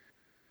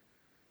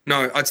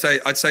 No, I'd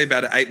say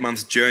about an 8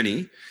 month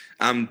journey.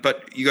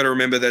 But you got to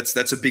remember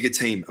that's a bigger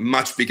team, a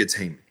much bigger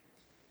team.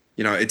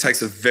 You know, it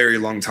takes a very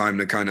long time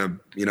to kind of,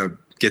 you know,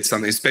 get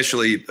something,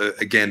 especially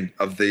again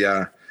of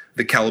the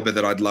caliber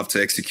that I'd love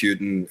to execute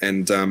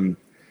and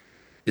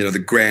you know, the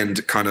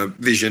grand kind of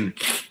vision,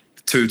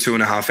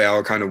 2.5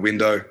 hour kind of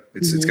window.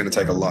 It's going to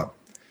take a lot.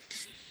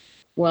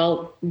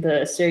 Well,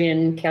 the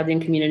Assyrian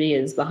Chaldean community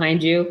is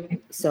behind you,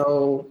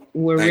 so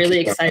we're really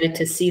excited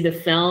to see the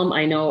film.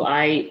 I know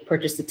I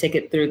purchased a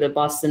ticket through the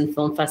Boston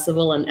Film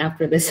Festival, and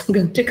after this, I'm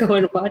going to go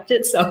and watch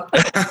it. So,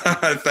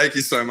 thank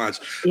you so much.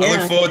 Yeah.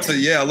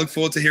 I look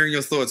forward to hearing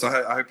your thoughts.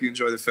 I hope you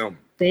enjoy the film.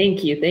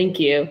 Thank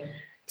you.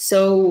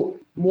 So,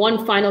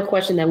 one final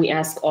question that we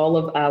ask all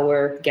of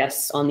our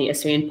guests on the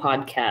Assyrian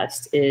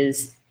podcast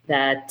is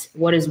that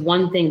what is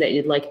one thing that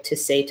you'd like to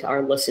say to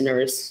our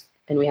listeners?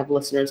 And we have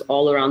listeners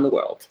all around the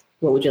world.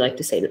 What would you like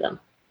to say to them?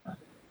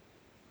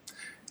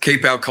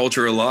 Keep our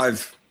culture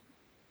alive.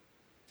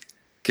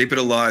 Keep it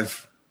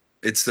alive.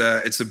 It's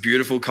a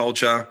beautiful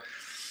culture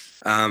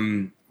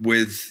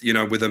with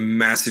a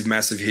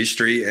massive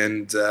history.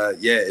 And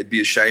it'd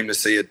be a shame to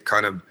see it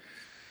kind of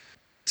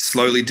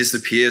slowly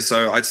disappear.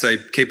 So I'd say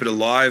keep it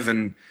alive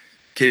and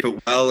keep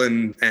it well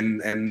and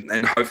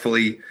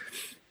hopefully,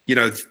 you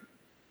know,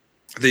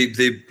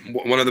 the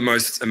one of the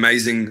most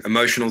amazing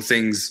emotional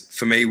things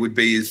for me would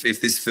be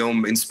if this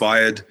film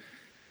inspired,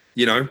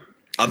 you know,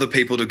 other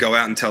people to go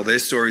out and tell their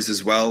stories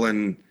as well,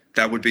 and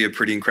that would be a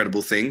pretty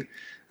incredible thing.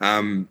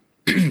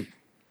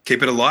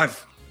 Keep it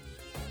alive.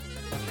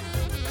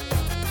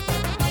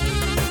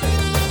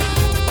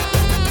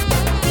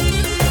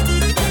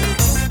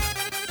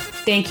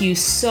 Thank you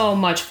so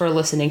much for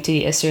listening to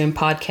the Assyrian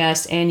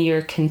podcast and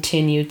your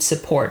continued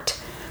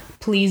support.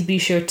 Please be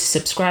sure to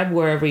subscribe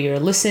wherever you're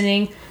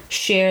listening.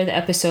 Share the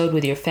episode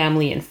with your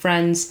family and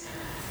friends,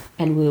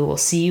 and we will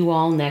see you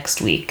all next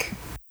week.